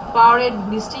পাওয়ারের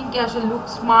লিস্টিংকে আসলে লুক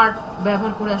স্মার্ট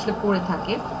ব্যবহার করে আসলে করে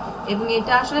থাকে এবং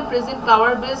এটা আসলে প্রেজেন্ট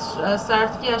ক্রাউলার বেসড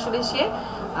সার্চকে আসলে সে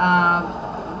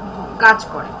কাজ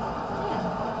করে।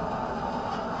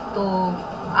 তো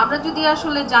আমরা যদি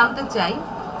আসলে জানতে চাই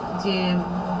যে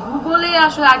গুগলে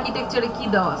আসলে আর্কিটেকচারে কি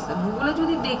দেওয়া আছে, গুগলে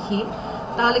যদি দেখি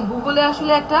তাহলে গুগলে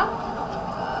আসলে একটা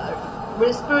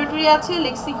রেসপিরেটরি আছে,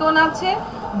 লেক্সিকন আছে,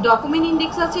 ডকুমেন্ট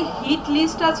ইন্ডেক্স আছে, হিট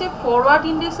লিস্ট আছে, ফরওয়ার্ড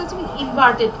ইন্ডেক্স আছে এবং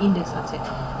ইনভার্টেড ইন্ডেক্স আছে।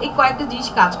 এই কয়েকটা জিনিস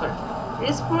কাজ করে।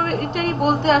 রেসপিরেটরি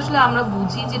বলতে আসলে আমরা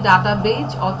বুঝি যে ডাটাবেজ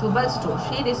অথবা স্টোর,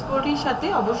 সেই রেসপিরেটরির সাথে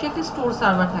অবশ্যই একটা স্টোর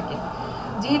সার্ভার থাকে।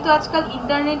 যেহেতু আজকাল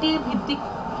ইন্টারনেটের ভিত্তিক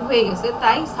হয়ে গেছে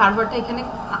তাই সার্ভারটা এখানে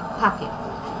থাকে।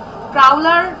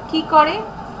 ক্রাউলার কি করে,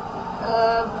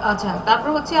 আচ্ছা, তারপর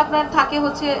হচ্ছে আপনার থাকে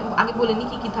হচ্ছে আগে বলিনি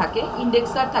কি থাকে,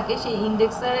 ইন্ডেক্সার থাকে, সেই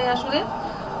ইন্ডেক্সারে আসলে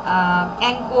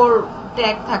অ্যাঙ্কর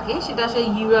ট্যাগ থাকে, সেটা আসলে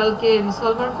ইউআরএলকে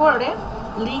রিসলভার করে,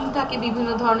 লিঙ্ক থাকে, বিভিন্ন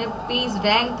ধরনের পেজ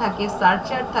র্যাঙ্ক থাকে,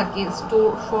 সার্চার থাকে, স্টোর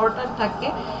শর্টার থাকে,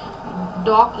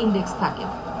 ডক ইন্ডেক্স থাকে।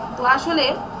 তো আসলে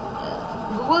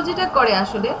গুগল যেটা করে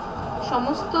আসলে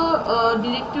সমস্ত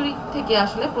ডিরেক্টরি থেকে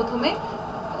আসলে প্রথমে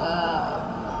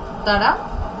তারা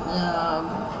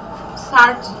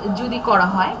সার্চ যদি করা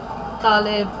হয়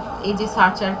তাহলে এই যে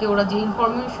সার্চারকে ওরা যে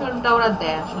ইনফরমেশনটা ওরা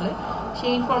দেয় আসলে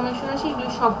সেই ইনফরমেশন সেগুলো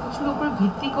সব কিছুর উপর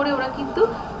ভিত্তি করে ওরা কিন্তু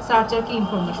সার্চারকে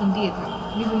ইনফরমেশন দিয়ে থাকে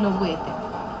বিভিন্ন ওয়েতে।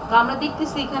 তো আমরা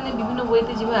দেখতেছি এখানে বিভিন্ন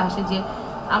ওয়েতে যেভাবে আসে যে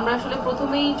আমরা আসলে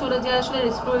প্রথমেই চলে যাই আসলে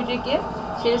রেসপিরেটরিকে,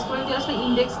 সেই রেসপিরেটরি আসলে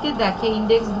ইন্ডেক্সকে দেখে,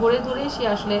 ইন্ডেক্স ধরে ধরে সে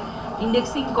আসলে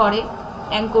ইন্ডেক্সিং করে,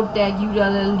 অ্যাঙ্কর ট্যাগ,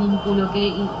 ইউআরএল লিঙ্কগুলোকে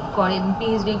করে এবং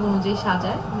পেজ র্যাঙ্ক অনুযায়ী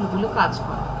সাজায়, এগুলো কাজ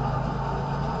করে।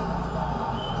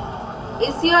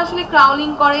 এসইও আসলে ক্রাউলিং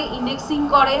করে, ইন্ডেক্সিং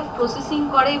করে, প্রসেসিং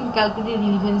করে এবং ক্যালকুলেটেড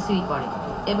রিলেভেন্সি করে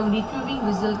এবং রিট্রিভিং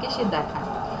রেজাল্টকে সে দেখায়।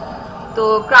 তো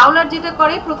ক্রাউলার যেটা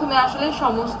করে প্রথমে আসলে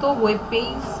সমস্ত ওয়েব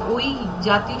পেজ ওই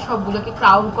জাতীয় সবগুলোকে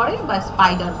ক্রাউল করে বা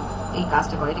স্পাইডার এই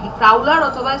কাজটা করে, এটাকে ক্রাউলার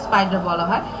অথবা স্পাইডার বলা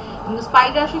হয়। কিন্তু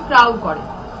স্পাইডার আসলে ক্রাউল করে।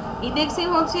 ইন্ডেক্সিং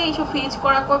হচ্ছে এইসব ফেজ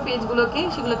করার পর পেজগুলোকে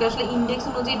সেগুলোকে আসলে ইন্ডেক্স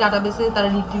অনুযায়ী ডাটাবেসে তারা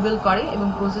রিট্রিভেল করে এবং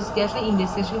প্রসেসকে আসলে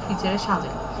ইন্ডেক্সে আসলে ফিচারে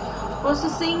সাজায়।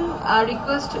 প্রসেসিং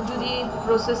রিকোয়েস্ট যদি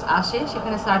প্রসেস আসে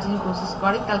সেখানে সার্চ ইঞ্জিন প্রসেস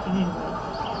করে, ক্যালকুলেট করে।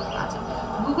 আচ্ছা,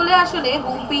 গুগলে আসলে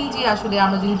হোম পেজে আসলে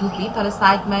আমরা যদি ঢুকি তাহলে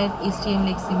site map, HTML,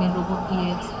 XML, robot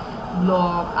TX,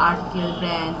 blog, article,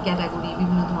 brand, category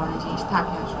বিভিন্ন ধরনের জিনিস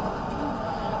থাকে আসলে।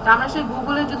 তা আমরা আসলে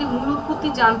গুগলের যদি মূল উৎপত্তি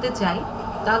জানতে চাই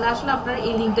তাহলে আসলে আপনারা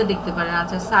এই লিঙ্কটা দেখতে পারেন।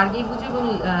 আচ্ছা, সার্গেই বুঝে এবং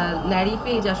ল্যারি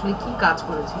পেজ আসলে কি কাজ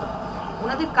করেছিল,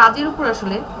 ওনাদের কাজের উপর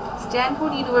আসলে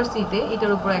স্ট্যানফোর্ড ইউনিভার্সিটিতে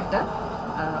এটার উপর একটা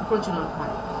প্রচলন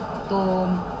হয়। তো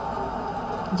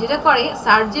যেটা করে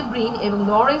সার্জে ব্রিন এবং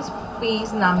লরেন্স পেজ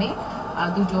নামে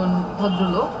দুজন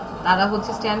ভদ্রলোক, তারা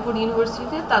হচ্ছে স্ট্যানফোর্ড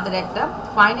ইউনিভার্সিটিতে তাদের একটা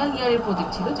ফাইনাল ইয়ারের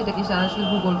প্রজেক্ট ছিল, যেটাকে সরাসরি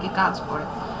গুগলকে কাজ করে।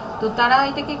 তো তারা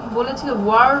এটাকে বলেছিল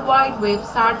world wide web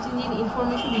search engine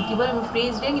information retrieval এবং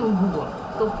পেজ র্যাঙ্ক এবং গুগল।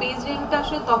 তো পেজ র্যাঙ্কটা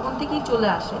আসলে তখন থেকেই চলে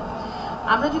আসে।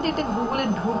 আমরা যদি একটা গুগলে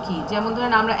ঢুকি, যেমন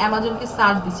ধরেন আমরা অ্যামাজনকে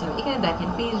সার্চ দিচ্ছিলাম, এখানে দেখেন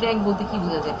পেজ র্যাঙ্ক বলতে কি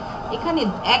বোঝা যায়, এখানে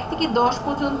 1 থেকে 10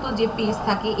 পর্যন্ত যে পেজ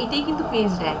থাকে এটাই কিন্তু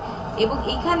পেজ র্যাঙ্ক। এবং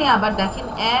এখানে আবার দেখেন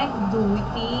 1 2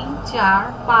 3 4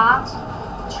 5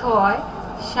 6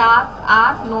 7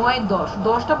 8 9 10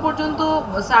 10টা পর্যন্ত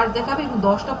সার্চ দেখাবে এবং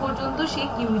 10টা পর্যন্ত সে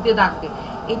কিউরিতে রাখবে।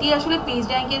 এটি আসলে পেজ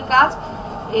র্যাঙ্কের কাজ।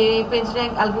 এই পেজ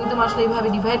র্যাঙ্ক অ্যালগরিদম আসলে এইভাবে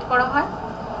ডিভাইড করা হয়।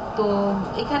 তো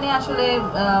এখানে আসলে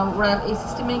ওরা এই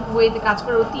সিস্টেমিক ওয়েতে কাজ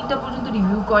করে, ওরা 3টা পর্যন্ত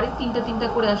রিভিউ করে, তিনটা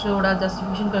করে আসলে ওরা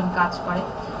জাস্টিফিকেশন করে কাজ করে।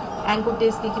 অ্যাঙ্কর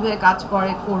টেস্টে কীভাবে কাজ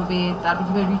করবে, তারপর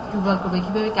কীভাবে রিট্রিভাল করবে,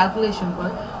 কীভাবে ক্যালকুলেশন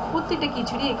করে, প্রত্যেকটা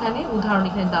কিছুরই এখানে উদাহরণ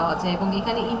এখানে দেওয়া আছে। এবং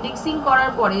এখানে ইন্ডেক্সিং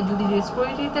করার পরে যদি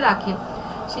রেসপিরেটরিতে রাখে,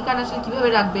 সেখানে আসলে কীভাবে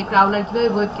রাখবে, ক্রাউলার কীভাবে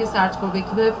ওয়েবকে সার্চ করবে,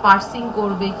 কীভাবে পার্সিং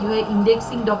করবে, কীভাবে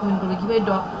ইন্ডেক্সিং ডকুমেন্ট করবে, কীভাবে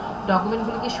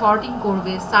ডকুমেন্টগুলিকে শর্টিং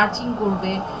করবে, সার্চিং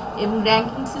করবে, এবং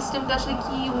র্যাঙ্কিং সিস্টেমটা আসলে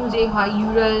কী অনুযায়ী হয়,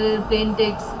 ইউআরএল, প্লেন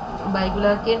টেক্সট বা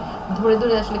এগুলোকে ধরে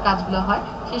ধরে আসলে কাজগুলো হয়,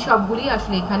 সেই সবগুলি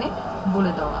আসলে এখানে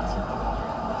বলে দেওয়া আছে।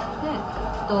 হ্যাঁ,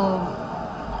 তো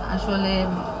আসলে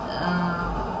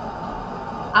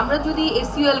আমরা যদি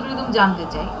এসইও অ্যালগরিদম জানতে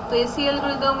চাই, তো এসইও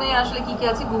অ্যালগরিদমে আসলে কি কি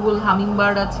আছে, গুগল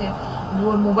হামিংবার্ড আছে,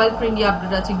 গুগল মোবাইল ফ্রেন্ডলি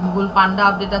আপডেট আছে, গুগল পান্ডা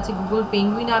আপডেট আছে, গুগল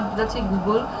পেঙ্গুইন আপডেট আছে,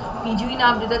 গুগল পিজুইন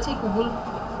আপডেট আছে, গুগল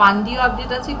পান্ডিও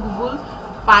আপডেট আছে, গুগল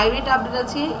পাইরেট আপডেট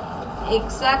আছে,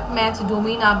 exact match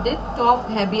domain update, top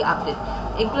heavy update.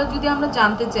 এগুলো যদি আমরা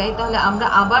জানতে চাই তাহলে আমরা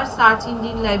আবার সার্চ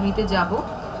ইঞ্জিন লাইব্রেরিতে যাব,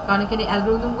 কারণ এখানে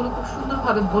অ্যালগরিদমগুলো খুব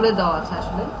সুন্দরভাবে বলে দেওয়া আছে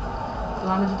আসলে। তো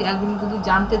আমরা যদি অ্যালগরিদমগুলো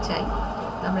জানতে চাই,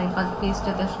 আমরা এই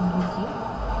পেজটাতে আসলে ঢুকি,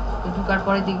 তো ঢুকার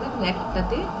পরে দেখবেন এক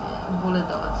একটাতে বলে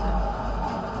দেওয়া আছে।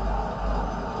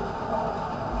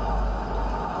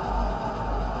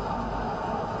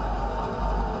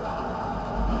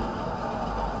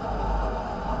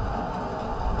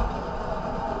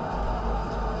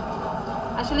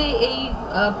 আসলে এই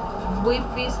ওয়েব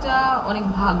পেজটা অনেক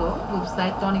ভালো,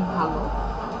 ওয়েবসাইটটা অনেক ভালো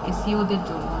এসইওদের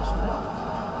জন্য আসলে।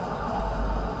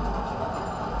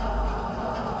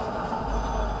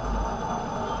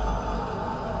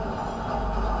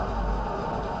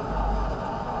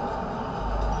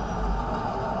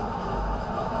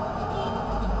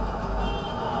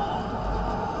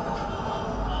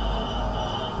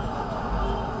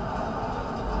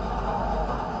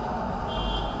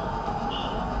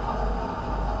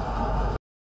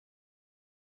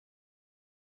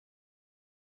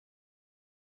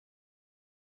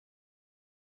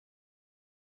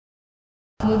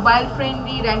 মোবাইল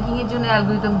ফ্রেন্ডলি র্যাঙ্কিংয়ের জন্য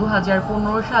অ্যালগরিদম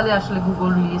 2015 সালে আসলে গুগল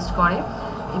রিলিজ করে,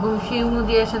 এবং সেই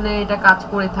অনুযায়ী আসলে এটা কাজ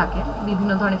করে থাকে।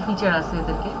 বিভিন্ন ধরনের ফিচার আছে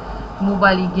এদেরকে,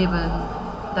 মোবাইলি গেভেন,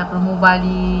 তারপর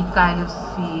মোবাইলি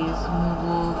কাইলোসিস,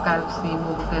 মোবো কাইলোসি,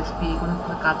 মোবো কেসপি, এগুলো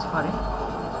কাজ করে।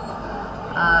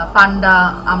 পান্ডা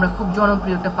আমরা খুব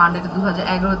জনপ্রিয় একটা পান্ডা, এটা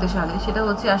 2011 সালে, সেটা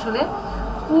হচ্ছে আসলে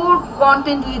পুর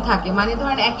কন্টেন্ট যদি থাকে, মানে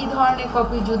ধরেন একই ধরনের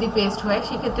কপি যদি পেস্ট হয়,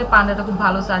 সেক্ষেত্রে পান্ডাটা খুব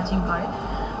ভালো সার্চিং করে।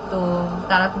 তো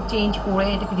তারা খুব চেঞ্জ করে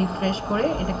এটাকে রিফ্রেশ করে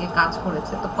এটাকে কাজ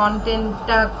করেছে, তো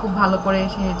কন্টেন্টটা খুব ভালো করে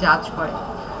সে জাজ করে।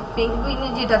 পেঙ্গুইনে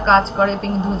যেটা কাজ করে,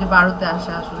 পেঙ্গুইন 2012-তে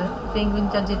আসে আসলে,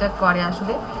 পেঙ্গুইনটা যেটা করে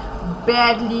আসলে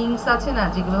ব্যাড লিঙ্কস আছে না,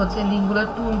 যেগুলো হচ্ছে লিঙ্কগুলো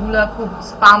টুলগুলো খুব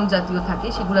স্পাম জাতীয় থাকে,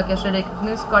 সেগুলোকে আসলে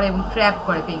রেকগনাইজ করে এবং ট্র্যাপ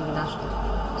করে পেঙ্গুইন আসলে,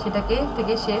 সেটাকে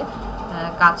থেকে সে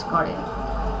কাজ করে।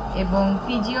 এবং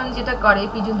পিজিয়ন যেটা করে,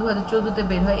 পিজিয়ন 2014-তে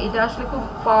বের হয়, এটা আসলে খুব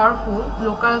পাওয়ারফুল,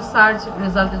 লোকাল সার্চ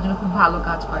রেজাল্টের জন্য খুব ভালো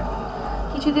কাজ করে।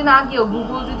 কিছুদিন আগেও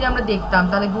গুগল যদি আমরা দেখতাম,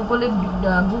 তাহলে গুগলে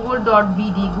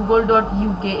google.bd,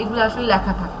 google.uk এগুলো আসলে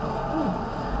লেখা থাকতো।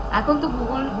 এখন তো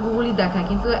গুগলই দেখায়,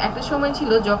 কিন্তু একটা সময়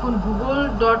ছিল যখন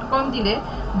google.com দিলে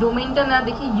ডোমেইনটা না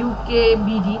দেখে ইউকে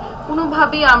বিডি,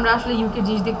 কোনোভাবেই আমরা আসলে ইউকে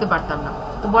জিনিস দেখতে পারতাম না।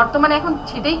 তো বর্তমানে এখন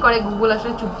সেটাই করে গুগল,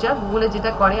 আসলে চুপচাপ গুগলে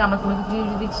যেটা করে, আমরা কোনো কিছু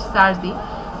যদি সার্চ দিই,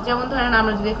 যেমন ধরেন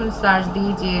আমরা যদি এখন সার্চ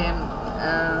দিই যে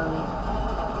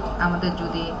আমাদের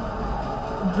যদি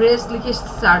ড্রেস লিখে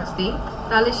সার্চ দিই,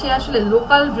 তাহলে সে আসলে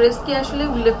লোকাল ড্রেসকে আসলে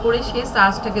উল্লেখ করে সে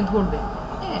সার্চটাকে ধরবে।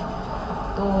 হ্যাঁ,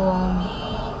 তো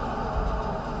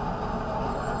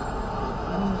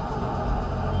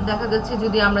দেখা যাচ্ছে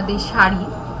যদি আমরা দিই শাড়ি,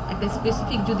 একটা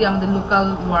স্পেসিফিক যদি আমাদের লোকাল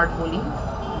ওয়ার্ড বলি,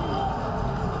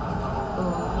 তো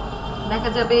দেখা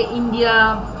যাবে ইন্ডিয়া,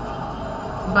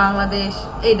 বাংলাদেশ,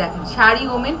 এই দেখেন শাড়ি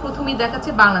ওমেন প্রথমেই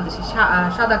দেখাচ্ছে বাংলাদেশে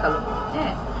সাদা কালো।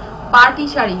 হ্যাঁ, party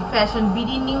sari, fashion,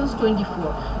 BD news 24,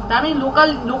 তার মানে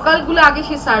লোকালগুলো আগে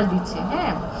সে সার্চ দিচ্ছে।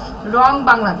 হ্যাঁ, রং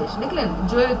বাংলাদেশ দেখলেন,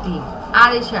 জয়তী,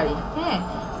 আরে শাড়ি, হ্যাঁ।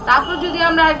 তারপর যদি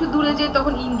আমরা একটু দূরে যাই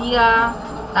তখন ইন্ডিয়া,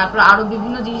 তারপর আরো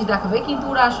বিভিন্ন জিনিস দেখাবে, কিন্তু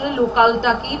ওরা আসলে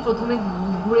লোকালটাকেই প্রথমে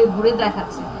ঘুরে ঘুরে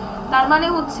দেখাচ্ছে। তার মানে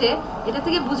হচ্ছে এটা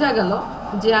থেকে বোঝা গেল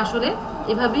যে আসলে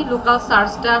এভাবেই লোকাল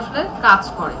সার্চটা আসলে কাজ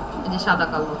করে। এই যে সাদা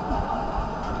কালো,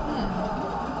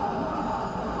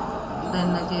 দেন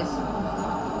যে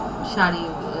শাড়ি,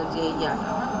 যে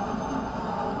ইয়াটা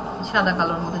সাদা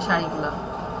কালোর মধ্যে শাড়িগুলা।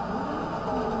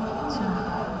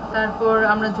 তারপর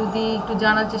আমরা যদি একটু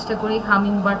জানার চেষ্টা করি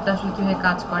হামিং বার্ডটা আসলে কিভাবে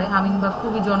কাজ করে। হামিং বার্ড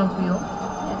খুবই জনপ্রিয়।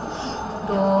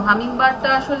 তো হামিং বার্ডটা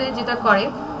আসলে যেটা করে,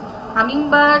 হামিং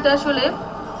বার্ড আসলে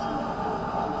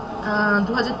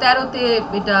 2013-তে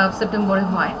এটা সেপ্টেম্বরে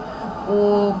হয়। ও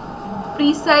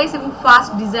প্রিসাইজ এবং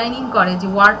ফাস্ট ডিজাইনিং করে, যে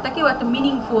ওয়ার্ডটাকেও একটা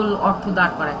মিনিংফুল অর্থ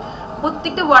দাঁড় করে।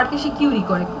 প্রত্যেকটা ওয়ার্ডকে সে কিউরি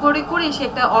করে করে করে সে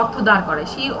একটা অর্থ দাঁড় করে,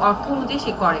 সেই অর্থ অনুযায়ী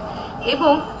সে করে,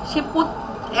 এবং সে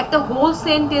একটা হোল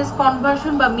সেন্টেন্স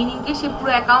কনভার্সন বা মিনিংকে সে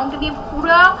পুরো অ্যাকাউন্টে নিয়ে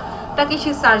পুরাটাকে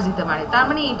সে সার্চ দিতে পারে। তার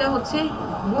মানে এটা হচ্ছে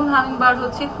গুগল হামিং বার্ড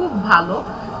হচ্ছে খুব ভালো,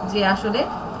 যে আসলে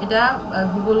এটা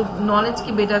গুগল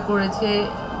নলেজকে বেটার করেছে,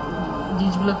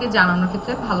 জিনিসগুলোকে জানানোর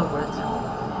ক্ষেত্রে ভালো করেছে।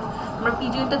 আমরা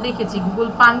পিজিওটা দেখেছি। গুগল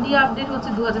পান্ডি আপডেট হচ্ছে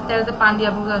 2013-তে পান্ডি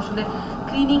আপডেট আসলে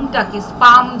ক্লিনিংটাকে,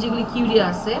 স্পাম যেগুলি কিউরি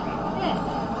আছে, হ্যাঁ,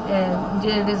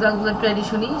 যে রেজাল্টগুলো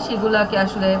ট্র্যাডিশনই সেগুলাকে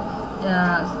আসলে,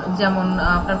 যেমন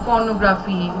আপনার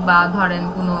পর্নোগ্রাফি বা ধরেন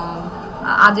কোনো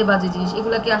আজে বাজে জিনিস,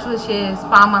 এগুলাকে আসলে সে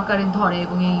স্পাম আকারে ধরে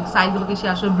এবং এই সাইটগুলোকে সে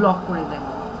আসলে ব্লক করে দেয়।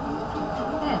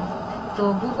 হ্যাঁ, তো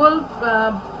গুগল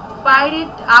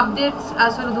পাইরেট আপডেট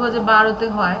আসলে 2012-তে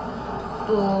হয়।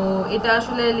 তো এটা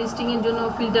আসলে লিস্টিং এর জন্য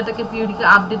ফিল্টারটাকে পিরিয়ডিক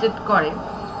আপডেটেড করে।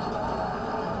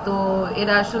 তো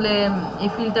এরা আসলে এই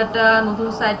ফিল্টারটা নতুন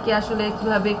সাইটকে আসলে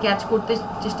কিভাবে ক্যাচ করতে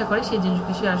চেষ্টা করে সেই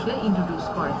জিনিসগুলো সে আসলে ইন্ট্রোডিউস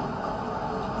করে।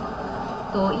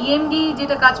 তো ইএমডি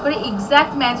যেটা কাজ করে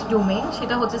এক্সাক্ট ম্যাচ ডোমেইন,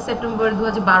 সেটা হচ্ছে সেপ্টেম্বর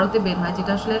 2012-তে বের হয়,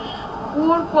 যেটা আসলে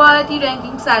পুর কোয়ালিটি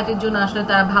র্যাঙ্কিং সাইটের জন্য আসলে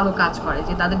তারা ভালো কাজ করে,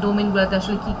 যে তাদের ডোমেইনগুলোতে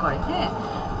আসলে কি করে। হ্যাঁ,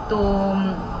 তো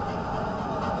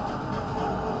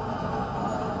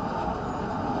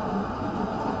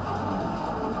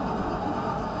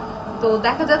তো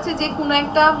দেখা যাচ্ছে যে কোনো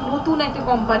একটা নতুন একটা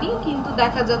কোম্পানি, কিন্তু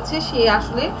দেখা যাচ্ছে সে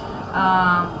আসলে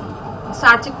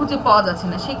সার্চে খুঁজে পাওয়া যাচ্ছে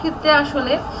না, সেক্ষেত্রে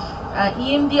আসলে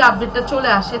ইএমডি আপডেটটা চলে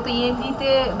আসে। তো ইএমডিতে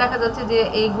দেখা যাচ্ছে যে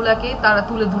এইগুলাকে তারা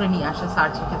তুলে ধরে নিয়ে আসে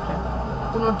সার্চের ক্ষেত্রে,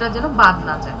 কোনোটা যেন বাদ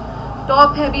না যায়।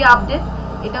 টপ হ্যাভি আপডেট,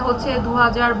 এটা হচ্ছে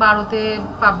 2012-তে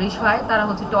পাবলিশ হয়। তারা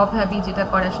হচ্ছে টপ হ্যাভি যেটা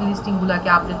করে আসলে লিস্টিংগুলোকে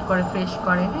আপডেট করে, ফ্রেশ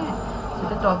করে, হ্যাঁ,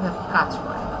 সেটা টপ হ্যাভি কাজ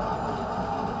করে।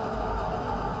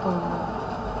 তো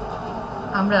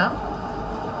আমরা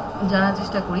জানার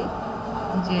চেষ্টা করি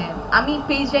যে আমি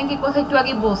পেজ র্যাঙ্কের কথা একটু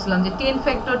আগে বলছিলাম যে 10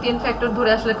 ফ্যাক্টর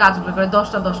ধরে আসলে কাজগুলো করে,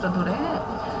 10টা ধরে। হ্যাঁ,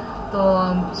 তো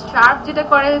শার্প যেটা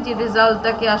করে, যে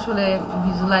রেজাল্টটাকে আসলে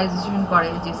ভিজুয়ালাইজেশন করে,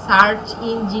 যে সার্চ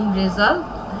ইঞ্জিন রেজাল্ট,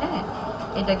 হ্যাঁ,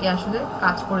 এটাকে আসলে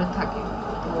কাজ করে থাকে।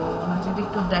 তো আমরা যদি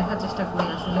একটু দেখার চেষ্টা করি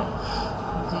আসলে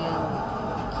যে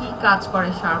কি কাজ করে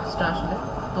শার্পসটা আসলে।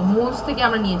 তো মোজ থেকে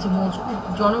আমরা নিয়েছি, মোজ খুব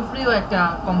জনপ্রিয় একটা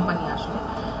কোম্পানি আসলে।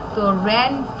 তো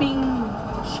র্যান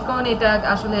ফিংশকন এটা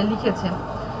আসলে লিখেছেন।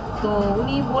 তো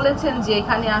উনি বলেছেন যে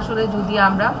এখানে আসলে যদি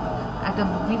আমরা একটা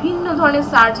বিভিন্ন ধরনের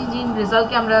সার্চ ইঞ্জিন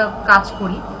রেজাল্টকে আমরা কাজ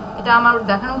করি, এটা আমার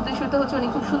দেখানোর উদ্দেশ্যটা হচ্ছে উনি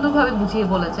খুব সুন্দরভাবে বুঝিয়ে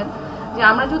বলেছেন যে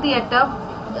আমরা যদি একটা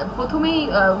প্রথমেই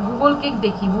গুগলকে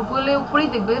দেখি, গুগলের উপরেই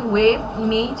দেখবে web,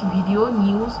 image, video,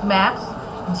 news, maps,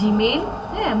 Gmail,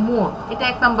 হ্যাঁ, মোর, এটা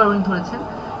 1 নাম্বার উনি ধরেছেন।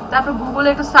 তারপর গুগলে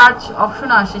একটা সার্চ অপশন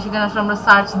আসে, সেখানে আসলে আমরা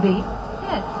সার্চ দেই,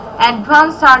 হ্যাঁ,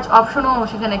 অ্যাডভান্স সার্চ অপশনও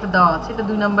সেখানে একটা দেওয়া আছে, এটা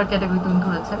 2 নাম্বার ক্যাটাগরি তুমি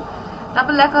ধরেছেন।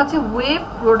 তারপর লেখা আছে ওয়েব,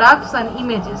 প্রোডাক্টস অ্যান্ড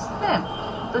ইমেজেস, হ্যাঁ,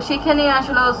 তো সেখানে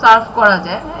আসলে সার্ভ করা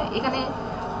যায়। হ্যাঁ,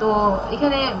 তো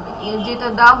এখানে যেটা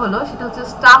দেওয়া হলো সেটা হচ্ছে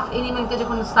স্টাফ এনিমেলকে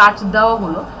যখন সার্চ দেওয়া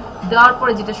হলো, দেওয়ার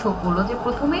পরে যেটা শো করলো যে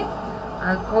প্রথমে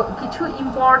কিছু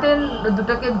ইম্পর্টেন্ট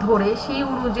দুটাকে ধরে সেই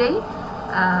অনুযায়ী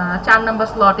 4 নাম্বার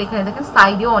স্লট এখানে দেখেন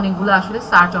সাইডেও অনেকগুলো আসলে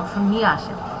সার্চ অপশন নিয়ে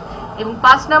আসে, এবং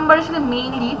 5 নাম্বার আসলে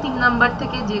মেইনলি 3 নাম্বার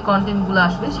থেকে যে কন্টেন্টগুলো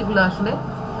আসবে সেগুলো আসলে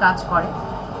কাজ করে।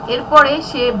 এরপরে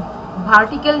সে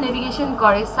ভার্টিক্যাল নেভিগেশন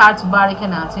করে, সার্চ বার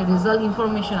এখানে আছে, রেজাল্ট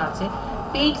ইনফরমেশন আছে,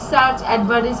 পেইড সার্চ,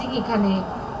 অ্যাডভার্টাইজিং এখানে,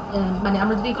 মানে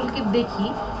আমরা যদি এগুলোকে দেখি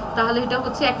তাহলে এটা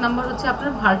হচ্ছে 1 নাম্বার হচ্ছে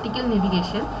আপনার ভার্টিক্যাল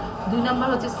নেভিগেশন, 2 নাম্বার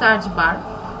হচ্ছে সার্চ বার,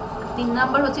 3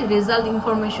 নাম্বার হচ্ছে রেজাল্ট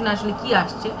ইনফরমেশন আসলে কি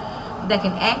আসছে।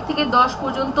 দেখেন 1 থেকে 10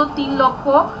 পর্যন্ত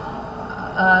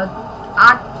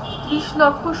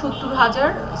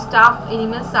 3,38,70,000 স্টাফ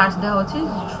এনিমেল সার্চ দেওয়া হচ্ছে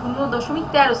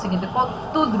 0.13 সেকেন্ডে,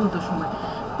 কত দ্রুত সময়।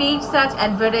 Paid search,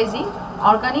 advertising,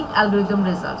 organic, algorithm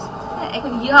results.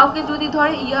 এখন ইয়াহুকে যদি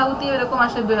ধরে, ইয়াহুতে এরকম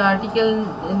আসলে article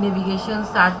navigation,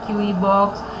 search curiae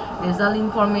box, result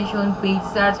information, paid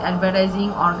search, advertising,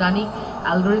 organic,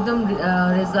 algorithm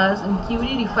results এবং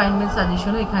কিউরি রিফাইনমেন্ট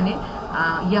সাজেশনও এখানে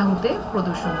ইয়াহুতে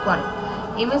প্রদর্শন করে।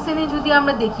 এমএসএনে যদি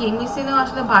আমরা দেখি, এমএসএনেও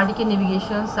আসলে vertical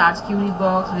navigation, search curiae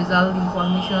box, result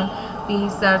information, page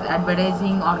search,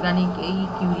 advertising, organic এই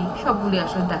কিউরি সবগুলি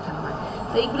আসলে দেখানো হয়।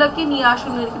 তো এইগুলোকে নিয়ে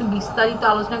আসলে এখানে বিস্তারিত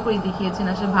আলোচনা করে দেখিয়েছেন।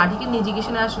 আসলে ভার্টিক্যাল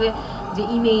নেভিগেশনে আসলে যে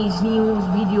ইমেজ, নিউজ,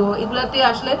 ভিডিও এগুলোতে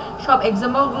আসলে সব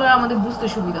এক্সাম্পলগুলো আমাদের বুঝতে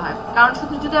সুবিধা হয়, কারণ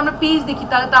শুধু যদি আমরা পেজ দেখি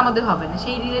তাহলে তো আমাদের হবে না।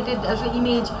 সেই রিলেটেড আসলে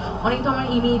ইমেজ, অনেক ধরনের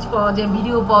ইমেজ পাওয়া যায়,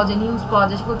 ভিডিও পাওয়া যায়, নিউজ পাওয়া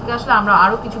যায়, সেগুলো থেকে আসলে আমরা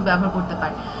আরও কিছু ব্যবহার করতে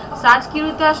পারি। সার্চ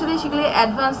কিউরিতে আসলে সেগুলি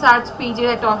অ্যাডভান্স সার্চ পেজের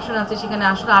একটা অপশন আছে, সেখানে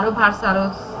আসলে আরও আরও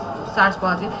সার্চ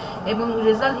পাওয়া যায়। এবং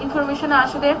রেজাল্ট ইনফরমেশনে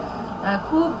আসলে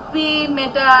খুবই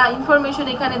মেটা ইনফরমেশন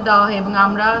এখানে দেওয়া হয়, এবং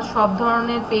আমরা সব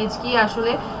ধরনের পেজকেই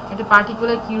আসলে একটা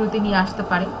পার্টিকুলার কিউরিতে নিয়ে আসতে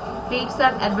পারি। পেজ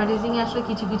সার্চ অ্যাডভার্টাইজিং এ আসলে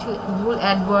কিছু কিছু Google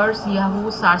AdWords, Yahoo,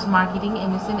 search marketing,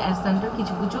 MSN add centre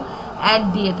কিছু কিছু অ্যাড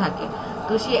দিয়ে থাকে।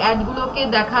 তো সেই অ্যাডগুলোকে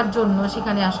দেখার জন্য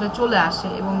সেখানে আসলে চলে আসে,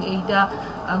 এবং এইটা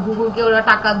গুগলকে ওরা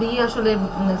টাকা দিয়ে আসলে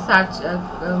সার্চ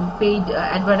পেইড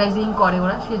অ্যাডভার্টাইজিং করে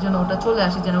ওরা, সেই জন্য ওটা চলে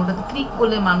আসে, যেন ওটাতে ক্লিক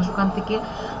করলে মানুষ ওখান থেকে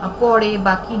পড়ে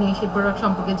বা কিনে সেই প্রোডাক্ট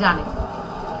সম্পর্কে জানে।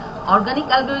 অর্গানিক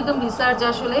অ্যালগরিদম রিসার্চ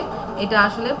আসলে এটা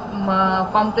আসলে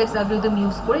কমপ্লেক্স অ্যালগরিদম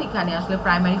ইউজ করে এখানে আসলে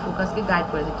প্রাইমারি ফোকাসকে গাইড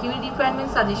করে দেয়। কিউরি রিফাইনমেন্ট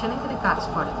সাজেশন এখানে কাজ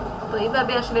করে। তো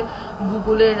এইভাবে আসলে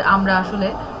গুগলের আমরা আসলে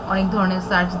অনেক ধরনের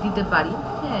সার্চ দিতে পারি।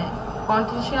 হ্যাঁ,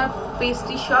 কন্টিনিউশনাল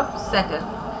পেস্ট্রি শপ সেটেল,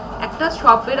 একটা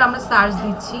শপের আমরা সার্চ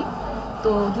দিচ্ছি।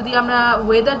 তো যদি আমরা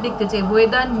ওয়েদার দেখতে চাই,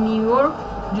 ওয়েদার নিউ ইয়র্ক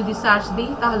যদি সার্চ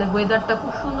দিই, তাহলে ওয়েদারটা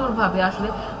খুব সুন্দরভাবে আসলে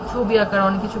ছবি আকার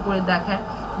অনেক কিছু করে দেখায়।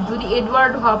 যদি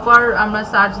এডওয়ার্ড হপার আমরা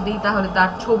সার্চ দিই, তাহলে তার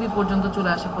ছবি পর্যন্ত চলে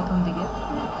আসে প্রথম দিকে।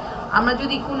 আমরা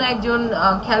যদি কোনো একজন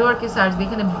খেলোয়াড়কে সার্চ দিই,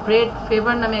 এখানে ব্রেড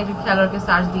ফেভার নামে একজন খেলোয়াড়কে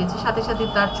সার্চ দিয়েছি, সাথে সাথে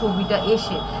তার ছবিটা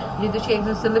এসে, যেহেতু সে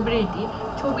একজন সেলিব্রিটি,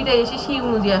 ছবিটা এসে সেই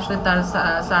অনুযায়ী আসলে তার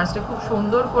সার্চটা খুব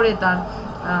সুন্দর করে তার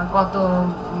কত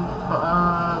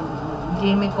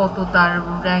গেমে কত তার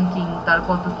র্যাঙ্কিং, তার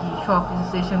কত কি সব কিছু,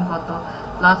 সেশন কত,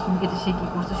 লাস্ট উইকেটে সে কী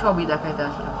করছে সবই দেখাইতে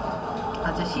আসলে।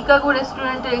 আচ্ছা, শিকাগো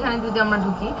রেস্টুরেন্টের এখানে যদি আমরা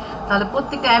ঢুকি, তাহলে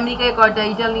প্রত্যেকটা আমেরিকায় কয়টা,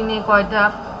 ইটালিনে কয়টা,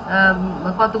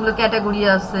 কতগুলো ক্যাটাগরি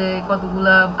আছে,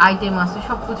 কতগুলো আইটেম আছে,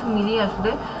 সব কিছু মিলিয়ে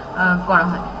আসলে করা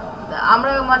হয়। আমরা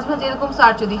মাঝে মাঝে এরকম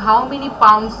সার্চ করি, how many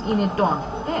pounds in a ton.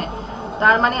 হ্যাঁ,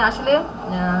 তার মানে আসলে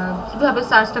কিভাবে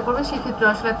সার্চটা করবে সেক্ষেত্রে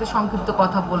আসলে একটা সংক্ষিপ্ত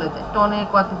কথা বলে দেয়, টনে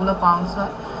কতগুলো পাউন্ডস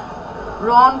হয়।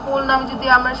 রন পোল নামে যদি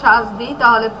আমরা সার্চ দিই,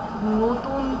 তাহলে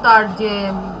নতুন তার যে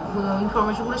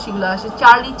ইনফরমেশনগুলো সেগুলো আসে।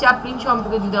 চার্লি চ্যাপলিন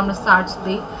সম্পর্কে যদি আমরা সার্চ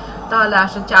দিই, তাহলে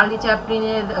আসলে চার্লি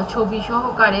চ্যাপলিনের ছবি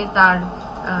সহকারে তার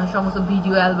সমস্ত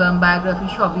ভিডিও, অ্যালবাম, বায়োগ্রাফি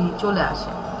সবই চলে আসে।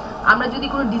 আমরা যদি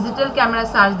কোনো ডিজিটাল ক্যামেরা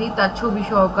সার্চ দিই, তার ছবি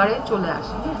সহকারে চলে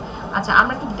আসে। হ্যাঁ, আচ্ছা,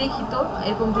 আমরা একটু দেখি তো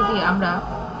এরকম যদি আমরা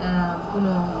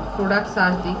কোনো প্রোডাক্ট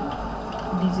সার্চ দিই,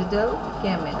 ডিজিটাল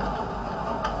ক্যামেরা,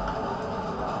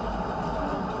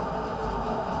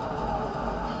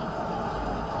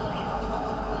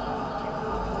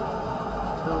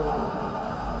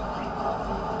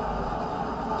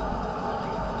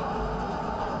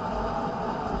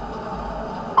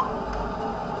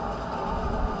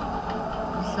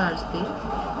 সার্চ দিই,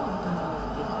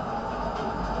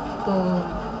 তো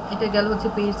এটা গেল হচ্ছে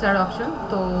পেজ সার্চ অপশন।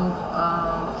 তো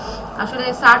আসলে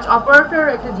সার্চ অপারেটর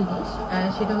একটা জিনিস,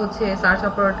 সেটা হচ্ছে সার্চ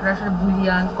অপারেটর আসলে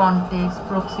Boolean, context,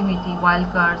 proximity, wild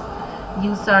cards,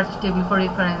 use search table for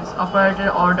reference, operator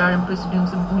order and প্রেসিডিউস,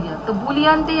 Boolean. তো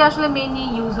বুলিয়ানটাই আসলে মেইনলি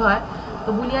ইউজ হয়। তো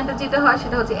বুলিয়ানটা যেটা হয়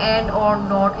সেটা হচ্ছে অ্যান্ড অর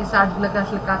নট, এই সার্চগুলোকে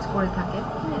আসলে কাজ করে থাকে।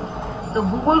 তো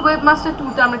গুগল ওয়েবমাস্টার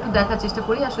টুলটা আমরা একটু দেখার চেষ্টা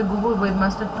করি, আসলে গুগল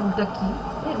ওয়েবমাস্টার টুলটা কি।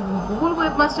 গুগল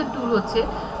ওয়েবমাস্টার টুল হচ্ছে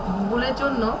গুগলের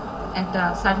জন্য একটা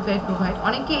সার্টিফাইড প্রোভাইড।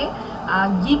 অনেকে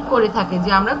গিগ করে থাকে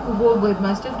যে আমরা গুগল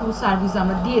ওয়েবমাস্টার টুল সার্ভিস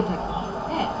আমরা দিয়ে থাকি।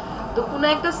 হ্যাঁ, তো কোনো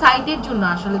একটা সাইটের জন্য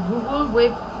আসলে গুগল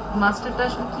ওয়েবমাস্টারটা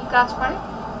আসলে কী কাজ করে,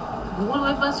 গুগল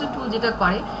ওয়েবমাস্টার টুল যেটা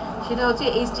করে সেটা হচ্ছে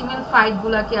HTML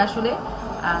ফাইলগুলোকে আসলে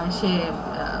সে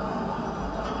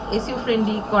এসইও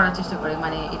ফ্রেন্ডলি করার চেষ্টা করে।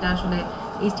 মানে এটা আসলে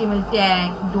HTML tag,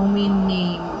 domain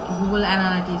name, Google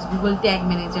analytics, Google tag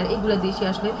manager, এগুলো দিয়ে সে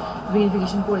আসলে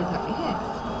ভেরিফিকেশন করে থাকে। হ্যাঁ,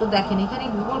 তো দেখেন এখানে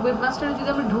গুগল ওয়েবমাস্টারে যদি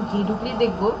আমরা ঢুকলে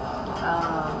দেখবো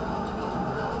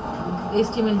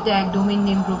HTML tag, domain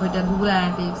name group, এটা গুগল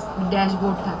অ্যানালিটিক্স,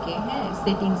 ড্যাশবোর্ড থাকে, হ্যাঁ,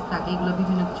 সেটিংস থাকে, এগুলো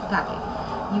বিভিন্ন কিছু থাকে।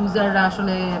 ইউজাররা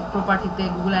আসলে প্রপার্টিতে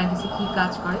গুগল অ্যানালিটিক্সে কী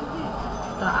কাজ করে। হ্যাঁ,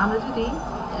 তো আমরা যদি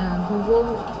গুগল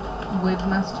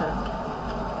ওয়েবমাস্টার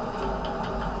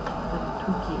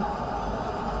ঢুকি,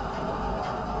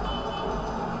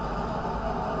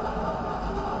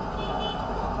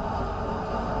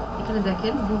 এখানে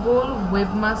দেখেন গুগল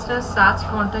ওয়েবমাস্টার সার্চ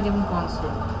কন্ট্যাক্ট এবং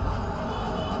কনসোল।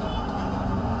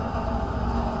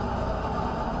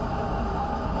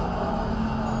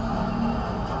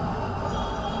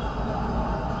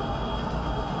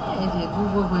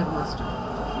 Google webmaster.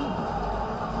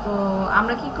 তো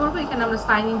আমরা কি করব, এখানে আমরা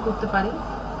সাইন ইন করতে পারি।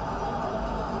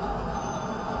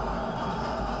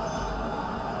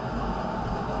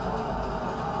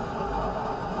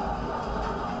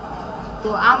 তো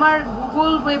আমার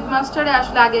গুগল ওয়েবমাস্টারে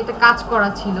আসলে আগে একটা কাজ করা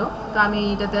ছিল, তো আমি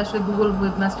এটাতে আসলে গুগল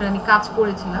ওয়েবমাস্টারে আমি কাজ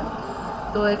করেছিলাম।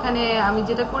 তো এখানে আমি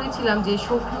যেটা করেছিলাম যে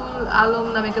শফিউল আলম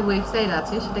নামে একটা ওয়েবসাইট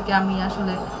আছে, সেটাকে আমি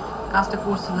আসলে কাজটা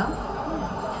করছিলাম।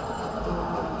 তো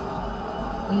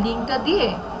লিঙ্কটা দিয়ে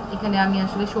এখানে আমি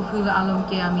আসলে শফিউল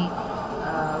আলমকে আমি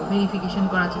ভেরিফিকেশন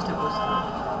করার চেষ্টা করছিলাম।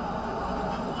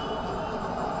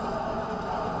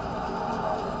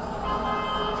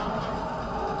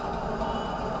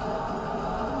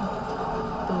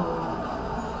 তো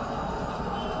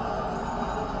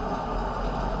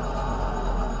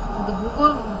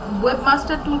গুগল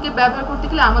ওয়েবমাস্টার টুলকে ব্যবহার করতে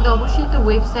গেলে আমাদের অবশ্যই একটা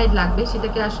ওয়েবসাইট লাগবে,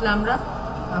 সেটাকে আসলে আমরা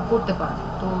করতে পারবো।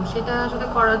 তো সেটা আসলে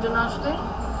করার জন্য আসলে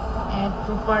অ্যাড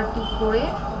প্রপার্টি করে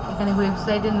এখানে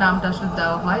ওয়েবসাইটের নামটা আসলে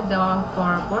দেওয়া হয়, দেওয়া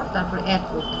করার পর তারপর অ্যাড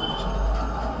করতে হয়,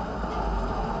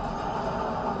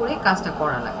 করে কাজটা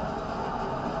করা লাগে।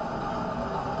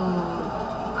 তো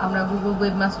আমরা গুগল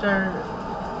ওয়েবমাস্টার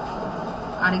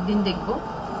আরেকদিন দেখব।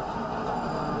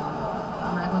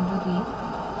 আমরা এখন যদি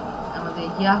আমাদের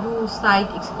ইয়াহু সাইট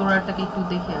এক্সপ্লোরারটাকে একটু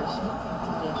দেখে আসি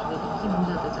যে আসলে কি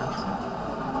বোঝাতে চাচ্ছে।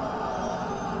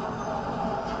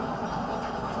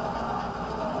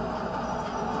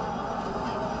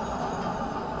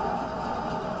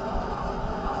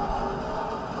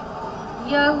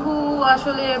 ইয়াহু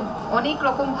আসলে অনেক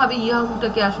রকম ভাবে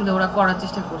ইয়াহুটাকে আসলে ওরা করার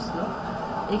চেষ্টা করছিল।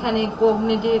 এখানে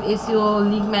কগনিটিভ এসইও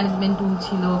লিঙ্ক ম্যানেজমেন্ট টুল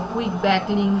ছিল, কুইক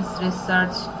ব্যাকলিংকস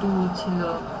রিসার্চ টুল ছিল,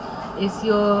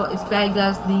 এসইও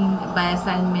স্পাইগাস লিঙ্ক বাই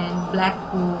অ্যাসাইনমেন্ট,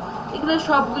 ব্ল্যাককো, এগুলো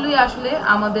সবগুলোই আসলে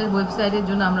আমাদের ওয়েবসাইটের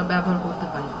জন্য আমরা ব্যবহার করতে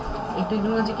পারি। এই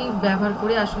টেকনোলজিকে ব্যবহার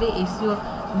করে আসলে এসইও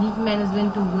লিঙ্ক ম্যানেজমেন্ট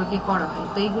টুলগুলোকে করা হয়।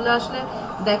 তো এইগুলো আসলে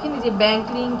দেখেন যে ব্যাংক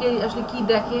লিঙ্কে আসলে কি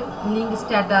দেখে, link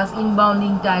status, inbound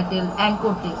link title,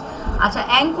 anchor text. আচ্ছা,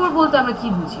 অ্যাঙ্কর বলতে আমরা কি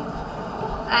বুঝি?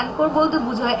 অ্যাঙ্কর বলতে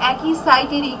বোঝায় একই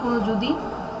সাইটেরই কোনো যদি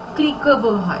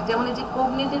ক্লিকেবল হয়, যেমন এই যে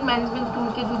কগনিটিভ ম্যানেজমেন্ট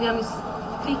টুলকে যদি আমি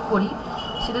ক্লিক করি,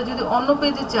 সেটা যদি অন্য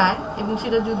পেজে চায় এবং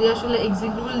সেটা যদি আসলে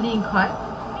এক্সিকিউটেবল লিঙ্ক হয়,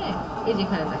 হ্যাঁ, এই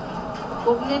যেখানে দেখেন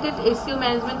কগনিটিভ এসইও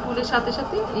ম্যানেজমেন্ট টুলের সাথে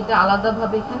সাথে এটা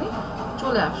আলাদাভাবে এখানে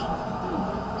চলে আসলো,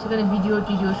 সেখানে ভিডিও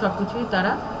টিডিও সব কিছুই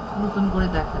তারা নতুন করে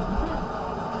দেখাবে।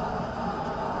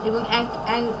 এবং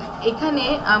এখানে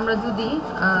আমরা যদি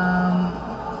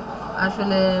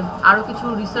আসলে আরও কিছু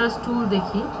রিসার্চ টুল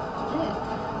দেখি, হ্যাঁ,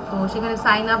 তো সেখানে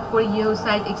সাইন আপ করে ইয়াহু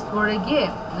সাইট এক্সপ্লোরে গিয়ে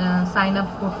সাইন আপ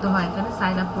করতে হয়, এখানে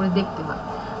সাইন আপ করে দেখতে হয়।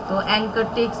 তো anchor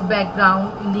text, background,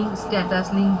 link status,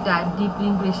 link type, deep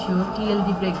link ratio,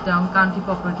 TLD breakdown, country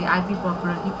property, IP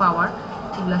property, পাওয়ার,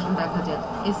 এগুলো আসলে দেখা যায়।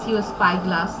 এসইও স্পাই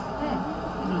গ্লাস, হ্যাঁ,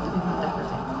 এগুলোতে বিভিন্ন দেখা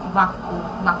যায়।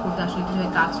 বাক্যতে আসলে কীভাবে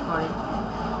কাজ করে,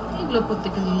 এগুলো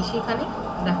প্রত্যেকটা জিনিস এখানে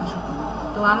দেখা শুরু।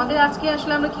 তো আমাদের আজকে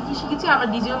আসলে আমরা কি কি শিখেছি, আমরা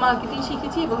ডিজিটাল মার্কেটিং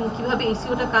শিখেছি এবং কিভাবে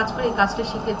এসইওটা কাজ করে এই কাজটা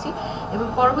শিখেছি। এবং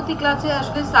পরবর্তী ক্লাসে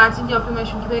আসলে সার্চ ইঞ্জিন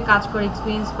অপটিমাইজেশন কীভাবে কাজ করে,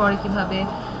 এক্সপিরিয়েন্স করে কীভাবে,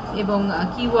 এবং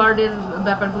কিওয়ার্ডের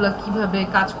ব্যাপারগুলো কিভাবে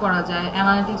কাজ করা যায়,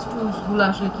 অ্যানালিটিক্স টুলসগুলো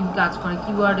আসলে কী কাজ করে,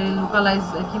 কিওয়ার্ডের লোকালাইজ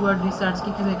কিওয়ার্ড রিসার্চকে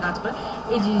কীভাবে কাজ করে,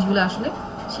 এই জিনিসগুলো আসলে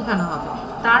শেখানো হবে।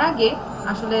 তার আগে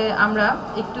আসলে আমরা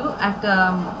একটু একটা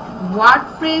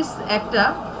ওয়ার্ডপ্রেস একটা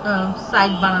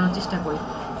সাইট বানানোর চেষ্টা করি।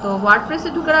 তো ওয়ার্ডপ্রেসে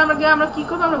ঢুকার আগে আমরা কি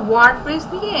করবো, আমরা ওয়ার্ডপ্রেস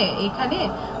লিখে এখানে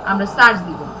আমরা সার্চ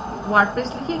দিব, ওয়ার্ডপ্রেস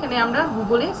লিখে এখানে আমরা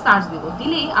গুগলে সার্চ দিব,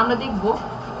 দিলেই আমরা দেখব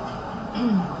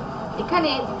এখানে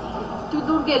একটু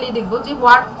দূর গেলে দেখব যে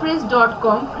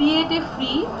wordpress.com create a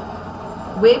free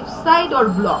website or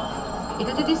blog,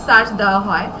 এটা যদি সার্চ দেওয়া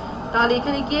হয় তাহলে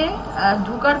এখানে গিয়ে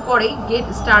ঢুকার পরে গেট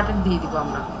স্টার্টেড দিয়ে দিব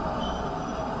আমরা,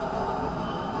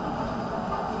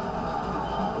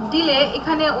 দিলে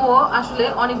এখানে ও আসলে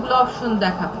অনেকগুলো অপশন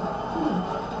দেখাবে।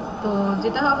 তো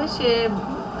যেটা হবে সে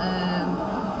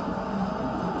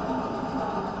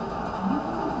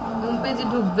হোম পেজে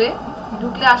ঢুকবে,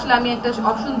 ঢুকলে আসলে আমি একটা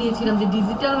অপশন দিয়েছিলাম যে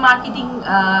ডিজিটাল মার্কেটিং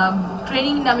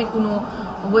ট্রেনিং নামে কোনো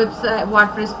ওয়েবসাইট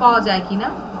ওয়ার্ডপ্রেস পাওয়া যায় কিনা।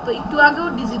 তো একটু আগেও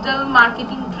ডিজিটাল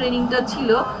মার্কেটিং ট্রেনিংটা ছিল,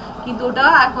 কিন্তু ওটা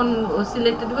এখন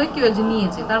সিলেক্টেড হয়ে কেউ একজন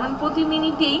নিয়েছে। তার মানে প্রতি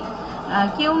মিনিটেই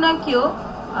কেউ না কেউ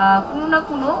কোনো না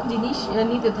কোনো জিনিস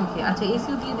নিতে থাকে। আচ্ছা,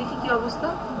 এসইও দিয়ে দেখি কি অবস্থা।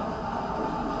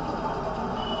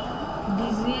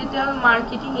 Digital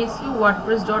marketing SEO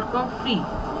wordpress.com free,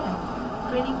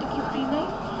 ট্রেনিংটা কি ফ্রি নেই?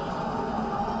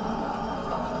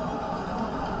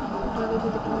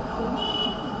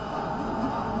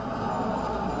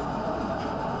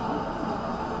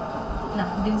 না,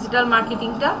 ডিজিটাল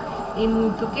মার্কেটিংটা এই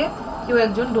মুহূর্তকে কেউ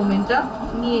একজন ডোমেনটা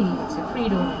নিয়ে নিয়েছে, ফ্রি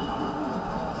ডোমেন।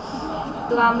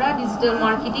 তো আমরা ডিজিটাল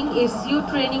মার্কেটিং এসইও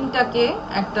ট্রেনিংটাকে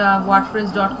একটা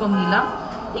wordpress.com নিলাম।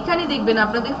 এখানে দেখবেন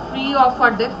আপনাদের ফ্রি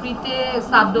অফার দেয়, ফ্রিতে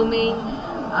subdomain,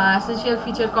 essential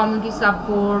feature, community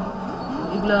support,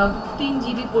 এগুলো 3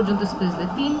 GB পর্যন্ত স্পেস দেয়।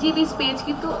 3 GB স্পেস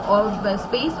কিন্তু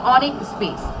স্পেস অনেক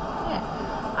স্পেস, হ্যাঁ।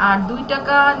 আর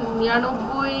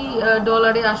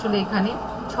 $2.99 আসলে এখানে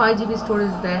 6 GB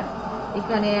স্টোরেজ দেয়।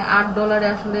 এখানে $8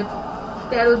 আসলে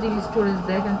 13 GB স্টোরেজ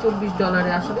দেয়। এখানে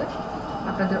 $24 আসলে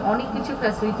আপনাদের অনেক কিছু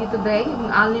ফ্যাসিলিটি তো দেয় এবং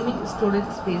আনলিমিটেড স্টোরেজ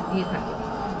স্পেস দিয়ে থাকে।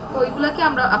 তো এগুলাকে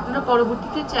আপনারা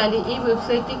পরবর্তীতে চাইলে এই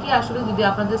ওয়েবসাইট থেকে আসলে যদি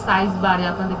আপনাদের সাইজ বাড়ে,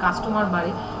 আপনাদের কাস্টমার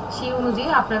বাড়ে, সেই অনুযায়ী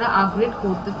আপনারা আপগ্রেড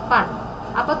করতে পারেন।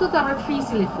 আপাতত আমরা ফ্রি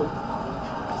সিলেক্ট করি।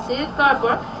 সিলেক্ট করার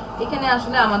পর এখানে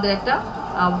আসলে আমাদের একটা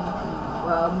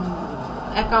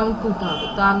অ্যাকাউন্ট খুলতে হবে।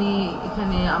 তো আমি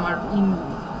এখানে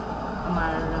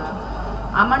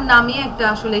আমার নামে একটা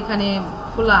আসলে এখানে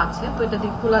খোলা আছে, তো এটা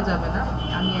দিয়ে খোলা যাবে না।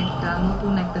 আমি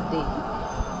নতুন একটা দেখি,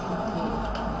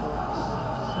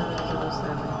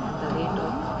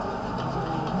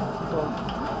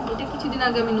 এটা কিছুদিন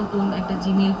আগে আমি নতুন একটা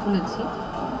জিমেইল খুলেছি।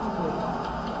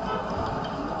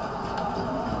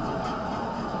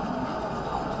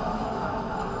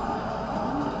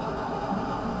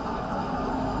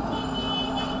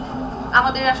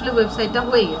 আমাদের আসলে ওয়েবসাইটটা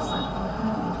হয়ে গেছে।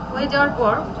 হয়ে যাওয়ার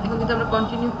পর এখন যদি আমরা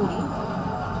কন্টিনিউ করি,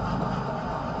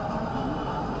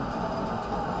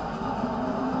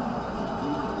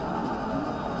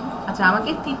 আচ্ছা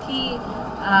আমাকে তিথি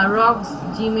রক্স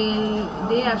জিমেইল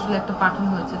দিয়ে আসলে একটা পাঠানো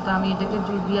হয়েছে। তো আমি এটাকে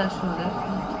যদি আসলে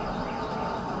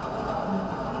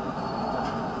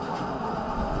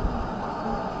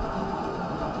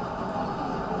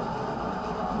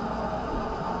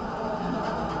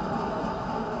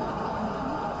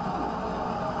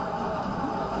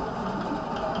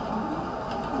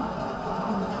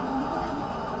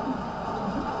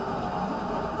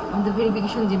আমাদের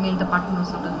ভেরিফিকেশন যে মেইলটা পাঠানো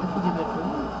হয়েছে ওটা যদি খুঁজে বের করি,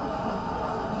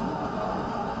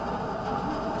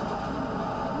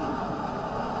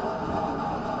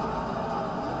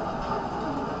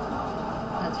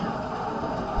 আচ্ছা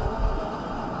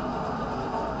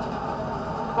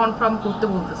কনফার্ম করতে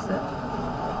বলতেছে।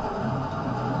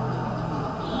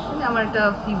 আমার একটা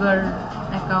ফিভার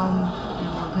অ্যাকাউন্ট এর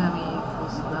মধ্যে আমি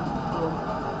বসলাম। তো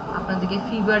আপনাদেরকে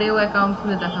ফিভারেও অ্যাকাউন্ট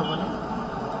খুলে দেখাবো না।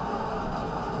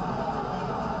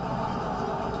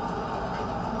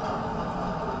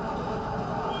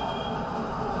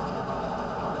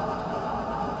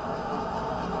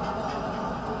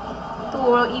 তো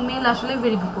ইমেল আসলে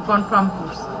ভেরিফাই কনফার্ম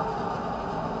করছে।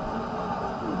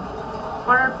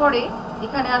 করার পরে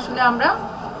এখানে আসলে আমরা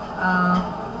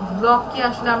ব্লগকে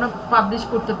আসলে আমরা পাবলিশ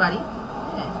করতে পারি।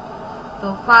 তো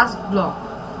ফার্স্ট ব্লগ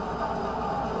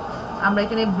আমরা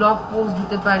এখানে ব্লগ পোস্ট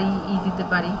দিতে পারি, দিতে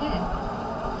পারি, হ্যাঁ।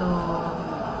 তো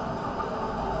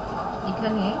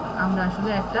এখানে আমরা আসলে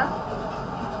একটা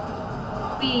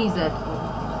পেজ অ্যাড করব।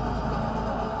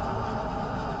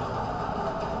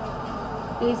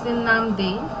 পেজের নাম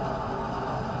দেই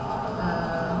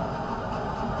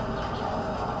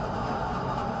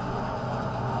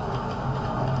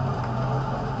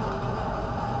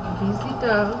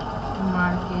ডিজিটাল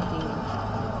মার্কেটিং।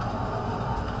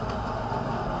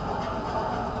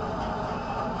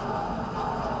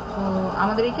 তো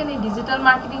আমাদের এখানে ডিজিটাল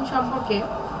মার্কেটিং সম্পর্কে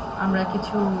আমরা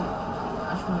কিছু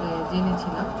আসলে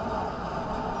জেনেছিলাম।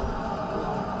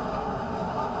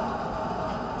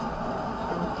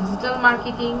 ডিজিটাল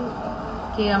মার্কেটিং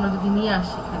কে আমরা যদি নিয়ে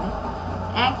আসি, এখানে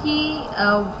একই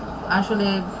আসলে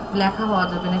লেখা হওয়া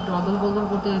যাবে না, একটু অদল বদল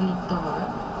করতে লিখতে হবে।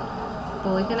 তো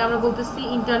এখানে আমরা বলতেছি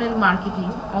internet marketing,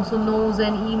 also nose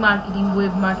and ই-মার্কেটিং,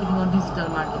 web marketing O digital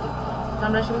marketing. তো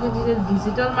আমরা আসলে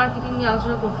ডিজিটাল মার্কেটিং নিয়ে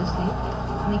আলোচনা করতেছি।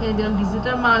 আমি এখানে দিলাম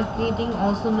digital marketing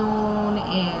also known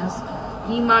as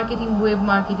ই-মার্কেটিং, web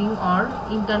marketing or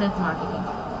internet marketing.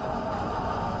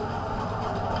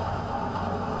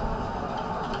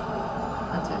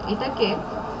 আচ্ছা এটাকে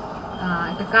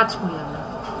একটা কাজ করি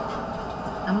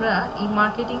আমরা এই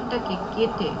মার্কেটিংটাকে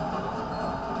কেটে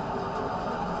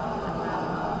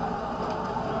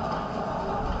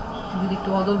যদি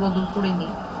একটু অদল বদল করে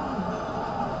নিই,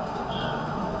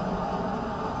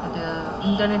 এটা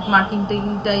ইন্টারনেট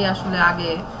মার্কেটিংটাই আসলে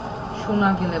আগে শোনা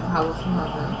গেলে ভালো শোনা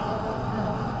যায়।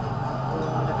 তো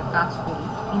আমরা একটা কাজ করি,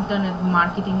 ইন্টারনেট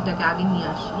মার্কেটিংটাকে আগে নিয়ে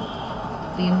আসি,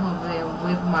 দেন হবে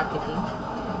ওয়েব মার্কেটিং,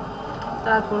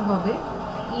 তারপর হবে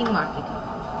ই মার্কেটিং।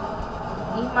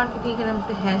 ই মার্কেটিং এখানে আমি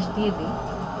একটা হ্যাশ দিয়ে দিই,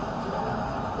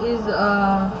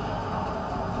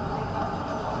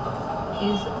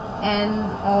 is an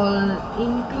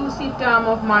all-inclusive term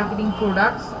of marketing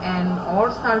products and or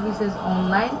services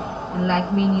online, and like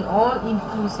many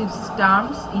all-inclusive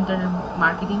terms, internet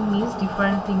marketing means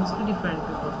different things to different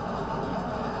people.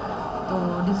 তো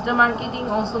digital marketing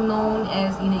also known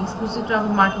as in exclusive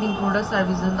travel marketing product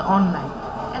service in the online,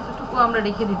 এতটুকু আমরা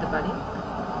রেখে দিতে পারি।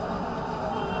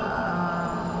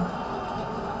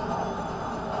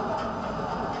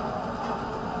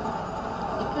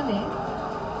 এখানে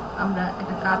আমরা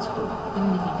একটা কাজ করব,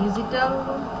 digital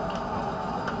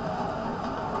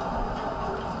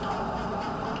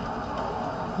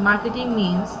marketing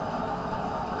means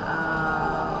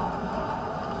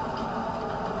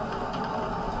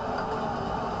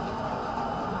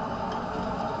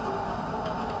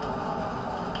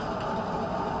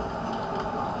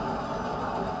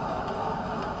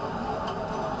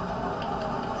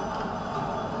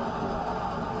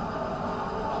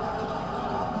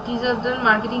digital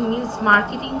marketing means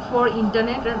marketing for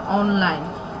internet and online.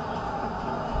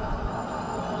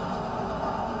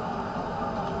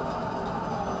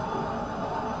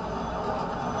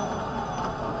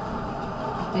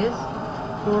 This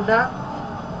product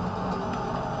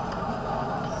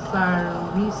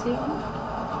servicing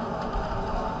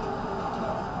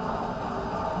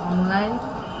online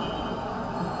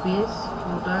based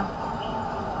product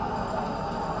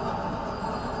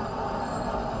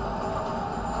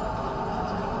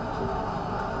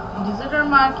digital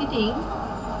marketing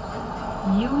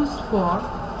used for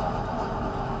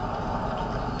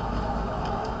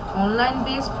online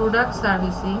based product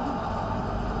servicing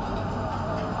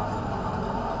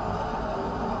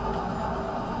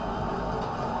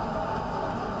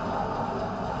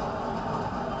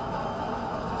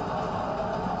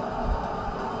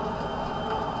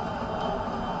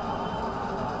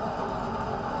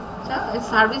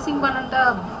servicing বানানটা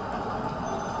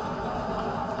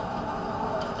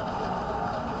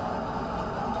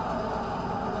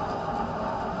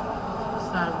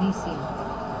servicing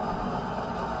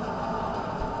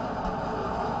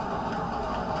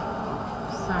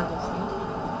servicing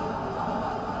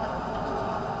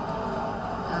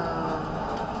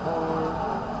or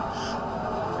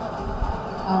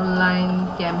online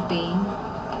campaign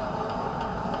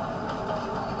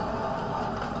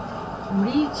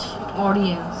reach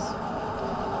audience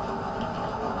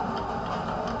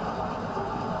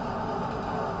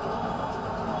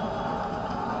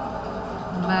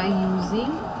by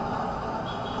using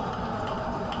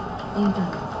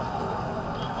internet.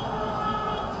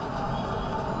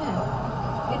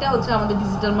 এটা হচ্ছে আমাদের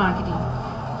digital marketing.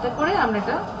 এটা করে আমরা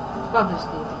এটা publish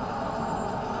দিয়ে দিই।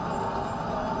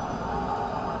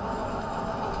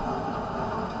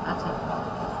 আচ্ছা,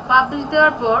 পাবলিশ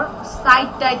দেওয়ার পর সাইট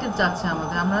টাইটেল যাচ্ছে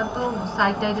আমাদের, আমরা তো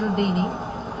সাইট টাইটেল দেইনি,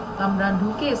 তো আমরা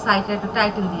ঢুকে সাইটের একটা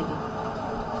টাইটেল দিয়ে দিই।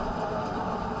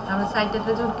 আমরা সাইট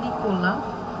টাইটেল যখন ক্লিক করলাম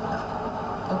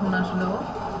তখন আসলে ও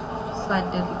সাইট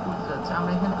টাইটেল করতে যাচ্ছে,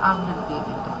 আমরা এখানে আপডেট দিয়ে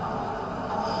দিই।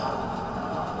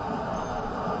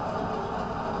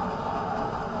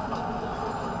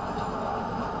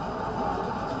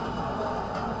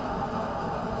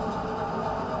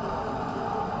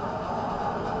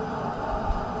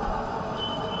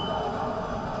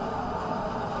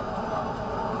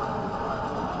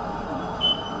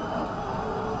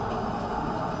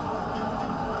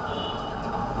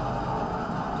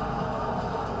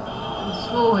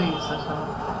 স্লো হয়ে গেছে আসলে।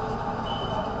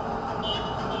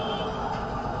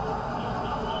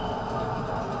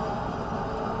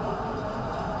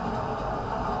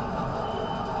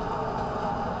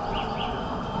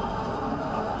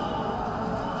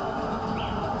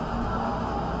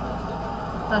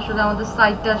 আসলে আমাদের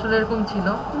সাইটটা আসলে এরকম ছিল।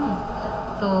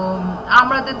 তো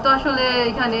আমাদের তো আসলে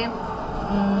এখানে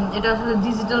এটা আসলে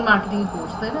ডিজিটাল মার্কেটিং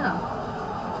কোর্স, তাই না?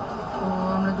 তো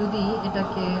আমরা যদি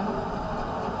এটাকে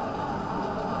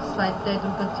সাইট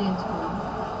টাইটেলটা চেঞ্জ করি,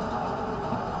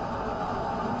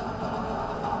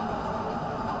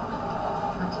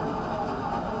 আচ্ছা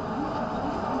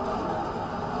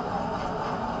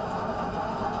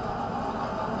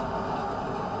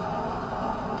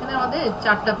এখানে আমাদের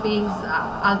 4টা পেজ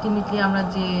আলটিমেটলি আমরা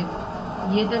যে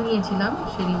ইয়েটা নিয়েছিলাম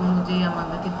সেই অনুযায়ী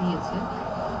আমাদেরকে দিয়েছে।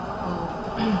 তো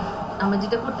আমরা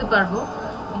যেটা করতে পারবো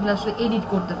এগুলো আসলে এডিট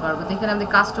করতে পারবো। এখানে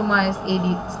আমাদের কাস্টমাইজ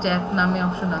এডিট স্ট্যাক নামে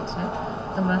অপশন আছে,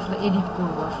 আমরা আসলে এডিট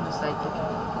করব আসলে সাইটটাকে।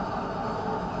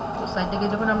 তো সাইটটাকে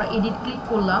যখন আমরা এডিট ক্লিক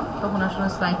করলাম তখন আসলে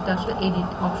সাইটটা আসলে এডিট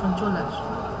অপশন চলে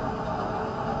আসবে।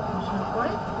 আসার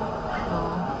পরে তো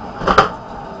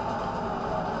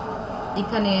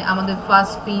এখানে আমাদের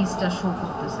ফার্স্ট পেজটা শো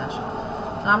করতেছে আসলে।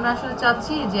 তো আমরা আসলে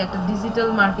চাচ্ছি যে একটা ডিজিটাল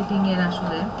মার্কেটিং এর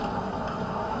আসলে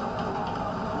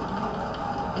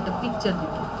একটা পিকচার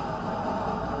দিতে।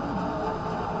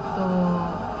 তো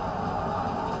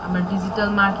আমরা ডিজিটাল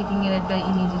মার্কেটিং এর একটা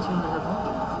ইমেজে চলে যাব।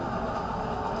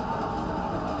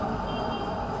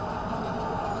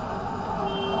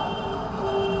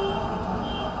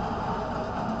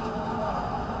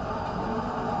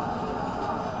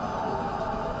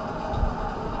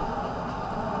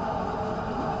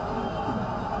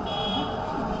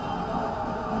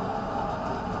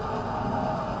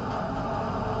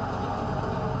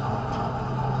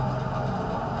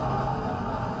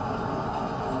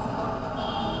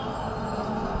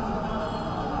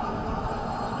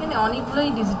 এখানে অনেকগুলোই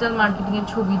ডিজিটাল মার্কেটিং এর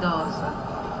ছবি দেওয়া আছে।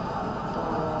 তো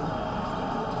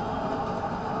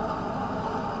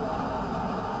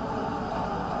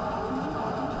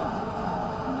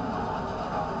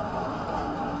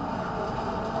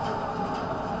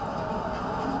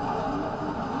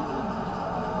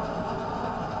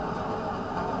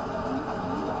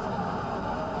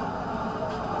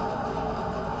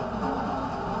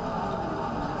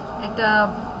একটা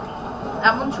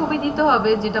এমন ছবি দিতে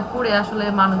হবে যেটা পড়ে আসলে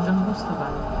মানুষজন বুঝতে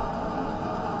পারে।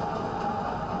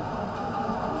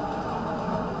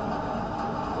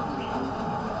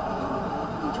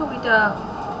 ছবিটা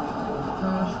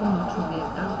সুন্দর ছবি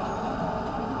একটা,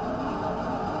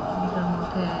 এটার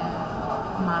মধ্যে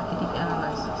মার্কেটিং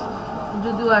অ্যানালাইসিস,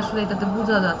 যদিও আসলে এটাতে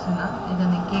বোঝা যাচ্ছে না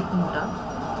এখানে কে কোনটা।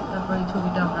 তারপর এই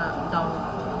ছবিটা আমরা ডাউনলোড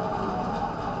করি,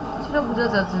 সেটা বোঝা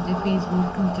যাচ্ছে যে ফেসবুক,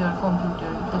 টুইটার,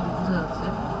 কম্পিউটার ইত্যাদি বোঝা যাচ্ছে।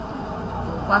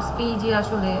 তো ফার্স্ট পেজে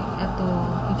আসলে এত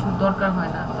কিছু দরকার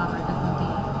হয় না, তো আমরা এটা যদি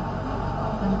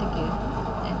এখান থেকে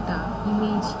একটা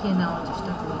ইমেজকে নেওয়ার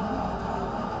চেষ্টা করি,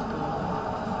 তো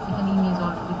এখানে ইমেজ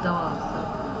অলরেডি দেওয়া আছে।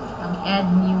 আমি অ্যাড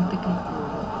নিউতে ক্লিক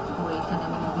করবো, করে এখানে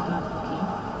আমি ভিতরে ঢুকি,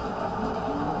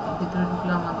 ভিতরে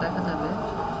ঢুকলে আমার দেখা যাবে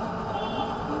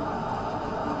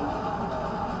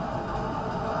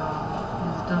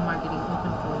ডিজিটাল মার্কেটিং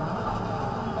ওপেন করবো।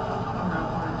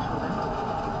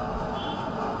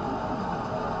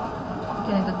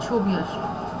 এখানে একটা ছবি আসলো,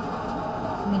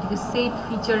 আমি এটাকে সেভ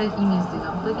ফিচারের ইমেজ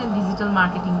দিলাম, তো এখানে ডিজিটাল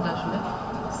মার্কেটিংটা আসলে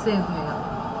সেভ হয়ে গেল।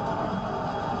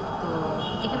 তো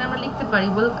এখানে আমরা লিখতে পারি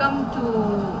ওয়েলকাম টু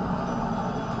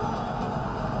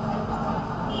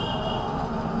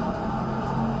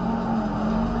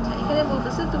এখানে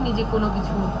বলতেছে তুমি যে কোনো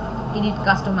কিছু এডিট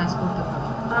কাস্টমাইজ করতে পারো।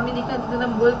 আমি এখানে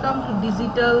দিলাম welcome to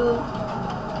digital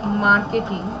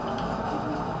marketing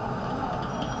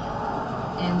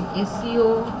and SEO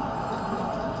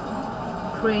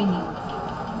training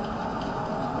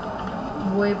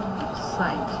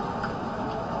website.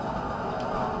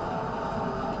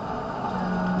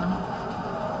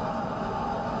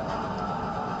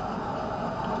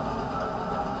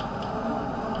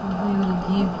 We will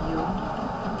give you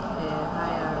a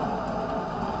higher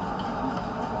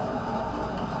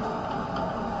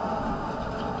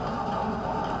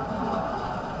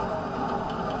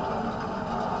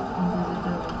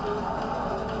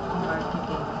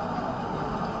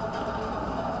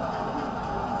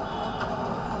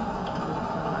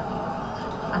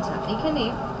আচ্ছা, এখানে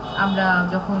আমরা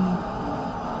যখন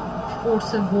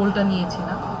কোর্সের গোলটা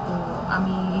নিয়েছিলাম, তো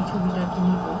আমি এই ছবিটা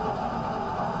নিব,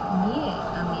 নিয়ে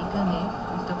আমি এখানে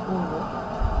এটা করব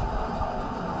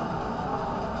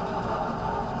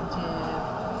যে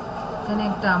এখানে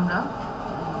একটা আমরা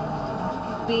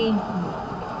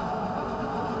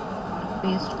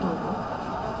পেস্ট করব,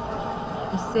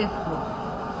 সেভ করব।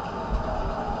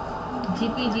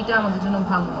 জিপিজিটা আমাদের জন্য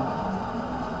ভালো হবে।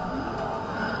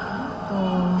 তো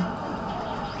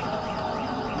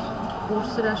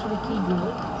কোর্সের আসলে কি গুলো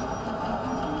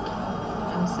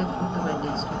আমি সেভ করতে পারি,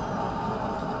 ডেস্কটপ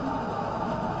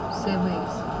সেভ হয়ে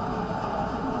গেছে।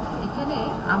 এখানে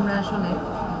আমরা আসলে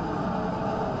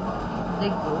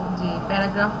দেখব যে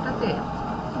প্যারাগ্রাফটাতে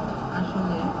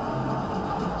আসলে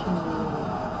কিছু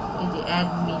এই যে অ্যাড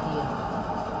মিডিয়া,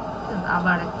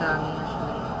 আবার একটা আমি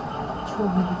আসলে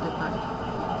ছবি দিতে পারি।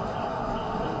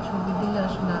 ছবি দিলে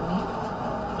আসলে আমি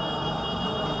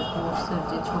কোর্সের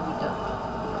যে ছবিটা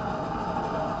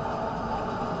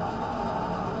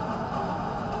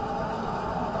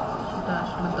সেটা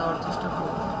আসলে দেওয়ার চেষ্টা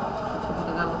করব।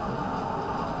 ছবিটা গেল,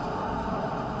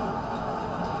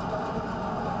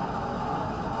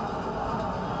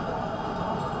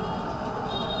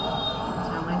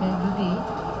 আমরা এখানে যদি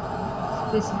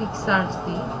স্পেসিফিক সার্চ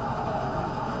দিই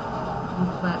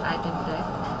গ্রুপ বা আইটেম টাইপ,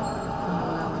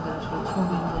 তাহলে আমাদের আসলে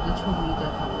ছবির মধ্যে ছবি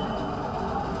দেখাবো।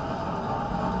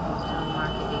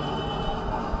 মার্কেটিং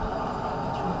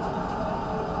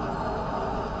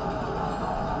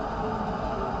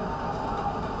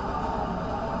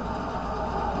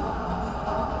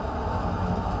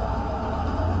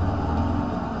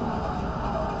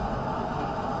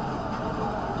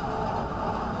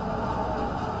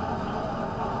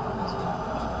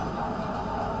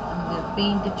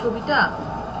পেইন্টের ছবিটা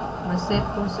আমরা সেভ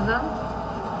করছিলাম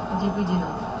জিপিজি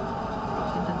নাম,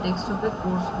 সেটা ডেস্কটপে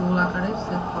কোর্স গোল আকারে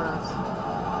সেভ করা আছে।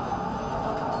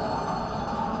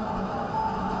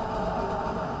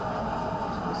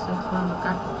 সেভ করে আমরা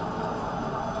কাটবো,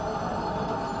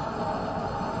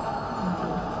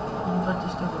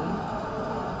 চেষ্টা করি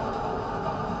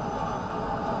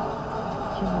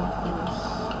কোর্স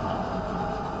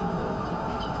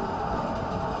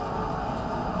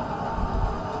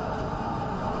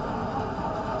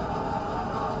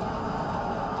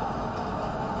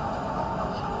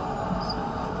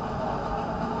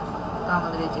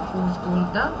আমাদের এই যে কোর্স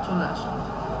গোলটা চলে আসলো।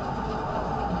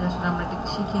 আসলে আমরা এটা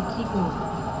শিখে কি করব,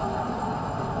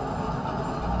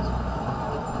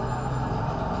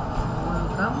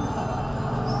 ওয়েলকাম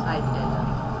সাইট টাইটেল,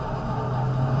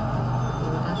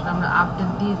 এটা আসলে আমরা আপডেট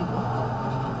দিয়ে দিব।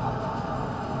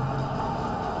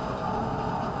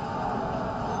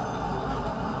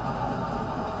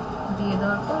 দিয়ে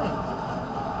দেওয়ার পরে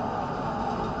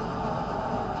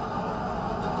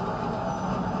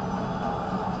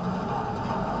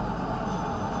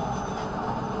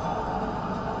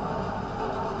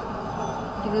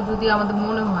যদি আমাদের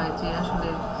মনে হয় যে আসলে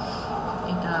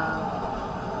এটা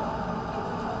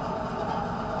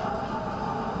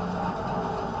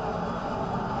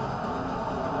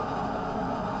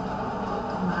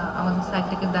আমাদের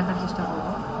সাইটটাকে দেখার চেষ্টা করব,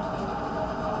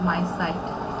 মাই সাইট,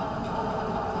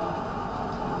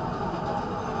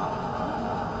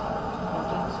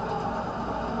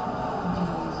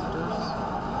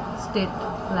 স্টেট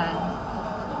প্ল্যান,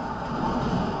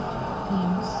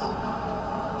 থিমস,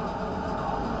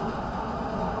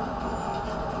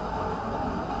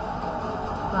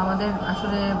 তো আমাদের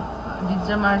আসলে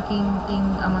ডিজিটাল মার্কেটিং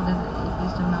আমাদের এই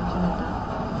পেজটার নাম ছিল এটা,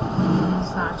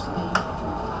 সার্চ দিই,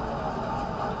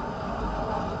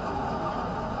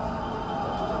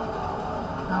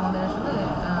 আমাদের আসলে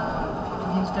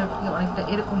জিনিসটা অনেকটা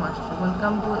এরকম আসছে,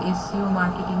 welcome to SEO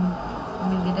marketing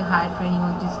gate A higher training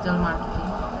on digital marketing.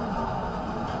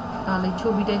 তাহলে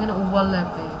ছবিটা এখানে ওভারল্যাপ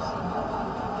হয়ে গেছে,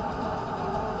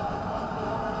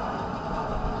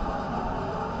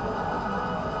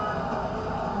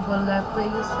 ওভারল্যাপ হয়ে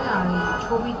গেছে, আর এই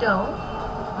ছবিটাও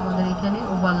আমাদের এখানে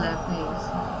ওভারল্যাপ হয়ে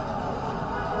গেছে।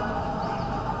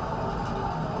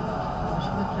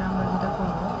 সেক্ষেত্রে আমরা যেটা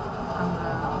করবো,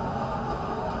 আমরা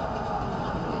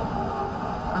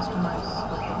কাস্টমাইজ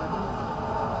করতে পারি।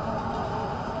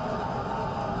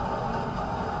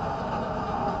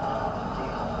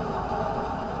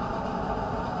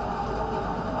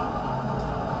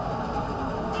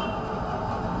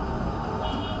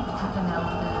 এখানে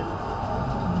আমাদের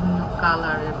বিভিন্ন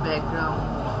কালারের ব্যাকগ্রাউন্ড,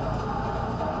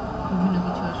 বিভিন্ন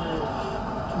কিছু আসলে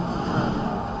চুজ করা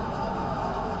যায়,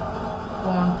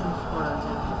 ফন্ট চুজ করা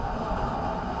যায়,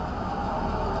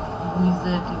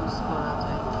 উইজেট ইউজ করা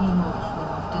যায়, থিম অপশন,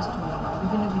 টেস্টিমোনিয়াল,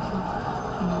 বিভিন্ন কিছু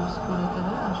ইউজ করে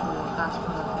গেলে আসলে কাজ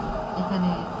করা যায়।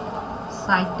 এখানে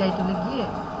সাইট টাইটেলে গিয়ে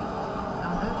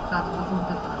আমরা কাজগুলো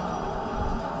করতে পারি।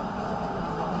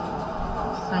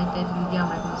 সাইট টাইটেলে গিয়ে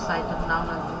আমরা এখানে সাইটের নাম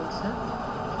রাখবো হচ্ছে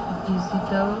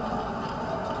digital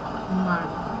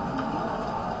marketing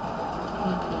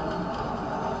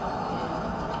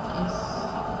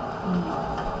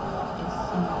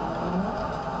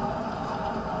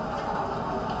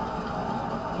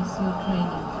SEO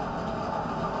training.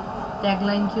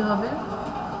 Tagline কি হবে?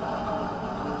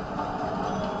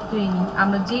 ট্রেনিং।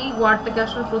 আমরা যেই ওয়ার্ডটাকে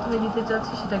আসলে প্রথমে দিতে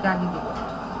চাচ্ছি সেটাকে আগে দেব।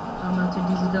 আমরা হচ্ছে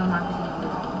ডিজিটাল মার্কেটিং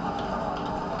দেব।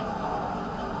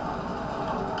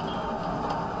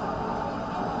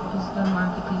 ডিজিটাল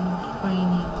মার্কেটিং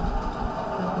ট্রেনিং,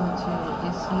 তারপর হচ্ছে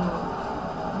SEO,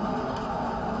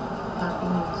 তারপর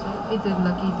হচ্ছে এই তো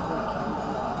এগুলাকেই দিব আর কি।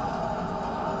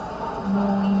 নো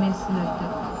ইমেজ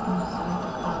সিলেক্টেড,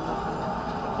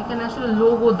 এখানে আসলে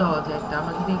লোগো দেওয়া যায় একটা,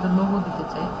 আমরা যদি একটা লোগো দিতে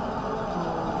চাই তো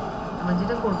আমরা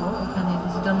যেটা করবো এখানে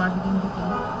ডিজিটাল মার্কেটিং থেকে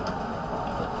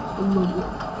লোগো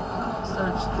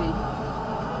সার্চ দিই।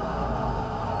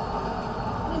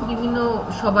 বিভিন্ন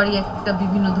সবারই একটা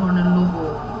বিভিন্ন ধরনের লোগো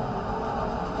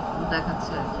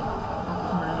দেখাচ্ছে আর কি, কত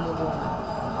ধরনের লোগো হয়,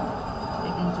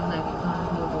 এক একজন এক এক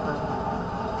ধরনের লোগো পাবে।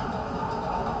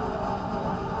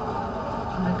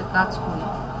 আমরা একটা কাজ করি,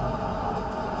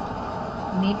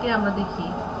 নেটে আমরা দেখি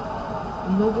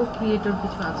লোগো ক্রিয়েটর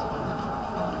কিছু আছে কিনা।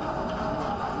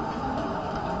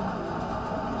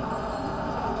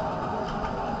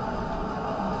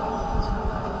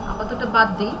 আপাতত বাদ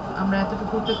দিই, আমরা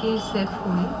এতটুকুটাকেই সেভ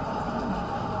করি,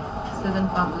 সেভ এন্ড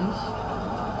পাবলিশ।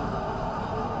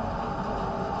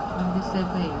 সেভ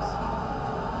হয়ে গেছে।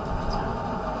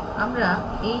 আমরা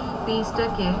এই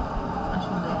পেজটাকে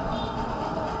আসলে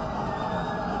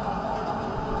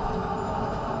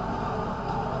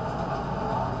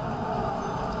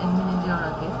অ্যাডমিনে যাওয়ার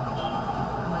আগে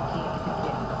আমাকে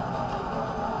এটাকে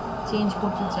চেঞ্জ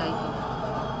করতে চাই কিনা।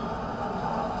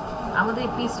 আমাদের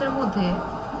এই পেজটার মধ্যে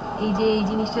এই যে এই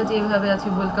জিনিসটা যেভাবে আছে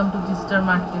ওয়েলকাম টু ডিজিটাল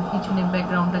মার্কেটিং, পিছনে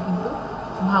ব্যাকগ্রাউন্ডটা কিন্তু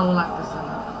ভালো লাগতেছে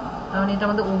না, কারণ এটা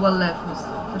আমাদের ওভারল্যাপ হয়েছে।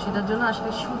 তো সেটার জন্য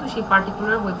আসলে শুধু সেই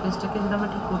পার্টিকুলার ওয়েব পেজটাকে যদি আমরা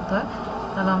ঠিক করতে হয়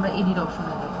তাহলে আমরা এডিট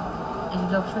অপশনে যাব।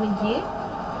 এডিট অপশনে গিয়ে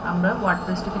আমরা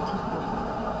ওয়ার্ডপ্রেসটাকে ঠিক করব।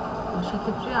 তো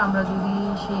সেক্ষেত্রে আমরা যদি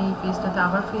সেই পেজটাতে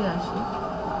আবার ফিরে আসি,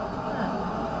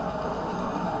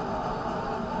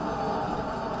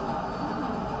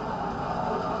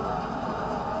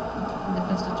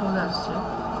 ইমেজটা চলে আসছে।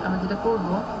 আমরা যেটা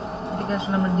করবো, এটাকে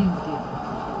আসলে আমরা ডিলিট দিয়ে দেবো,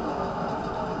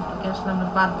 এটাকে আসলে আমরা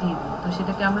বাদ দিয়ে দিই। তো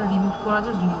সেটাকে আমরা রিমুভ করার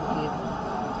জন্য রিমুভ দিয়ে দেবো।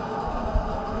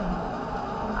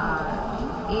 আর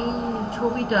এই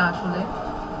ছবিটা আসলে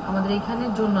আমাদের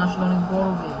এখানের জন্য আসলে অনেক বড়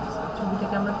হয়ে গেছে।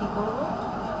 ছবিটাকে আমরা কি করব,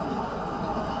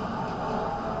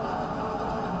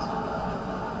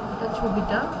 এটা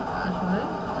ছবিটা আসলে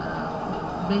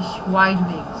বেশ ওয়াইড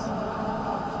হয়ে গেছে।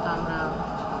 তো আমরা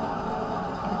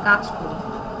কাজ করি,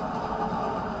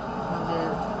 আমাদের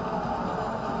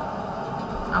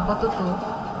আপাতত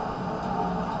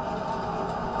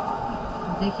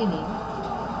দেখে নিই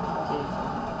যে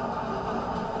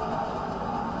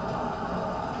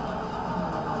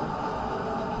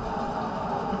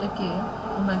এটাকে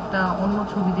কোনো একটা অন্য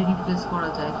ছবি দিয়ে রিপ্লেস করা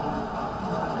যায় কিনা।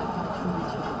 ছবি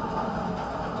ছিল,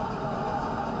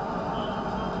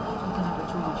 এখানে একটা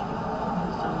ছবি ছিল,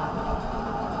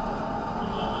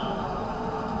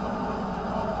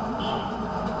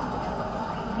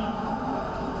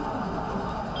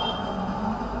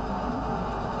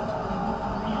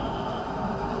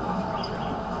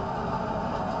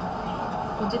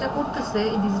 যেটা করতেছে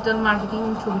এই ডিজিটাল মার্কেটিং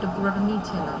ছবিটা পুরোটা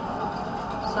নিচ্ছে না।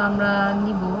 সো আমরা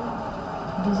নিব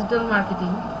digital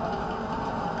marketing,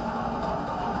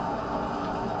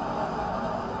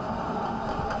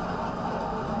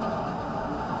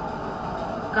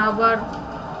 cover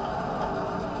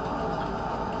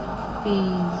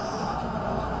page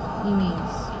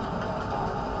image,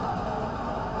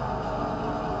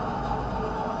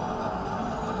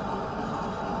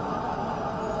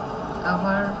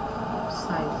 cover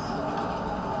size,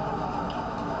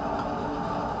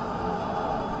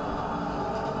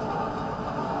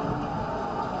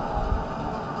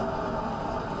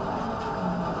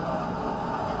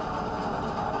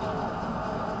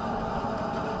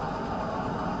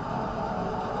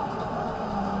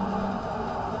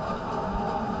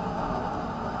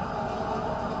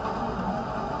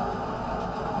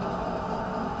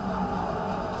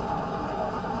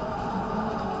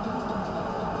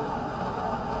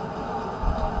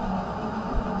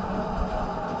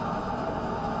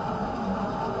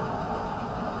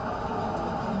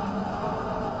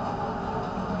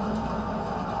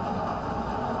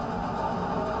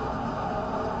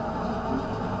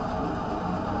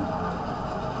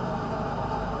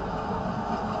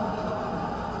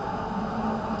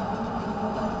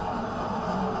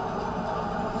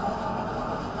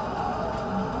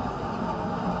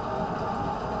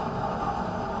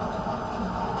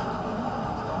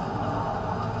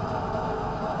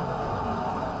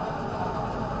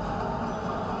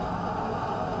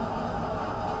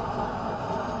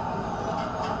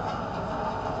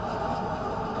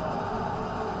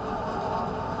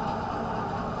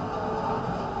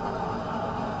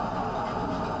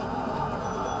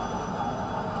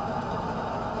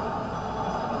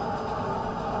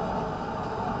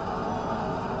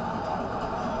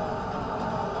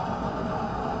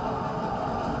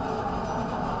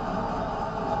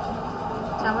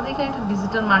 আমাদের এখানে একটা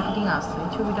ডিজিটাল মার্কেটিং আছে।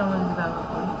 ছবিটা আমরা যদি ব্যবহার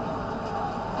করি,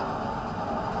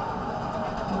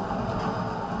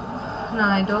 না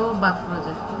এটাও বাদ পড়ে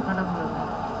যায়, কাটা পড়ে যায়।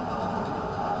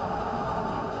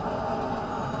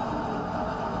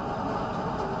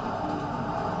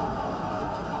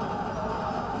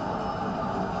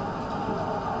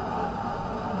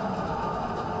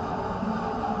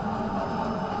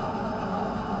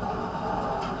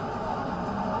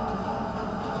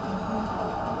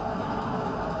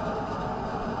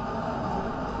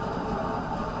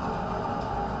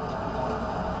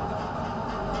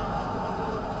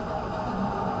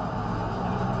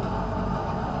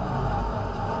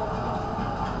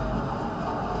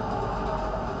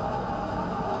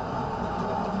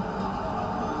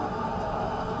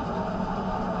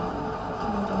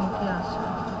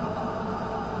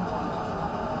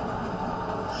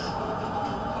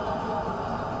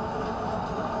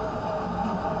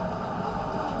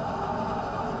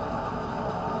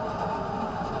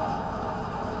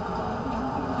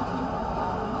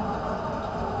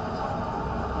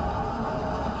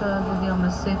 যদি আমরা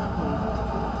সেভ করি,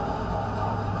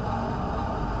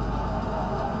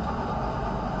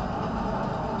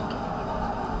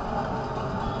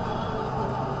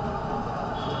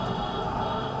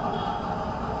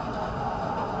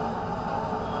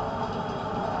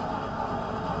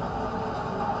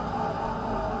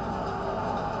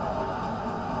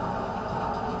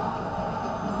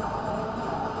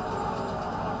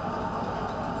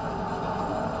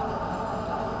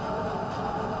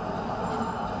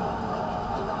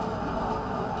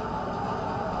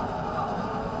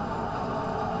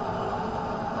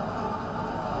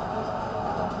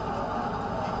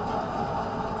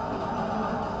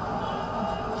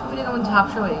 কেমন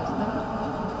ঝাপসা হয়ে গেছে, তাই না?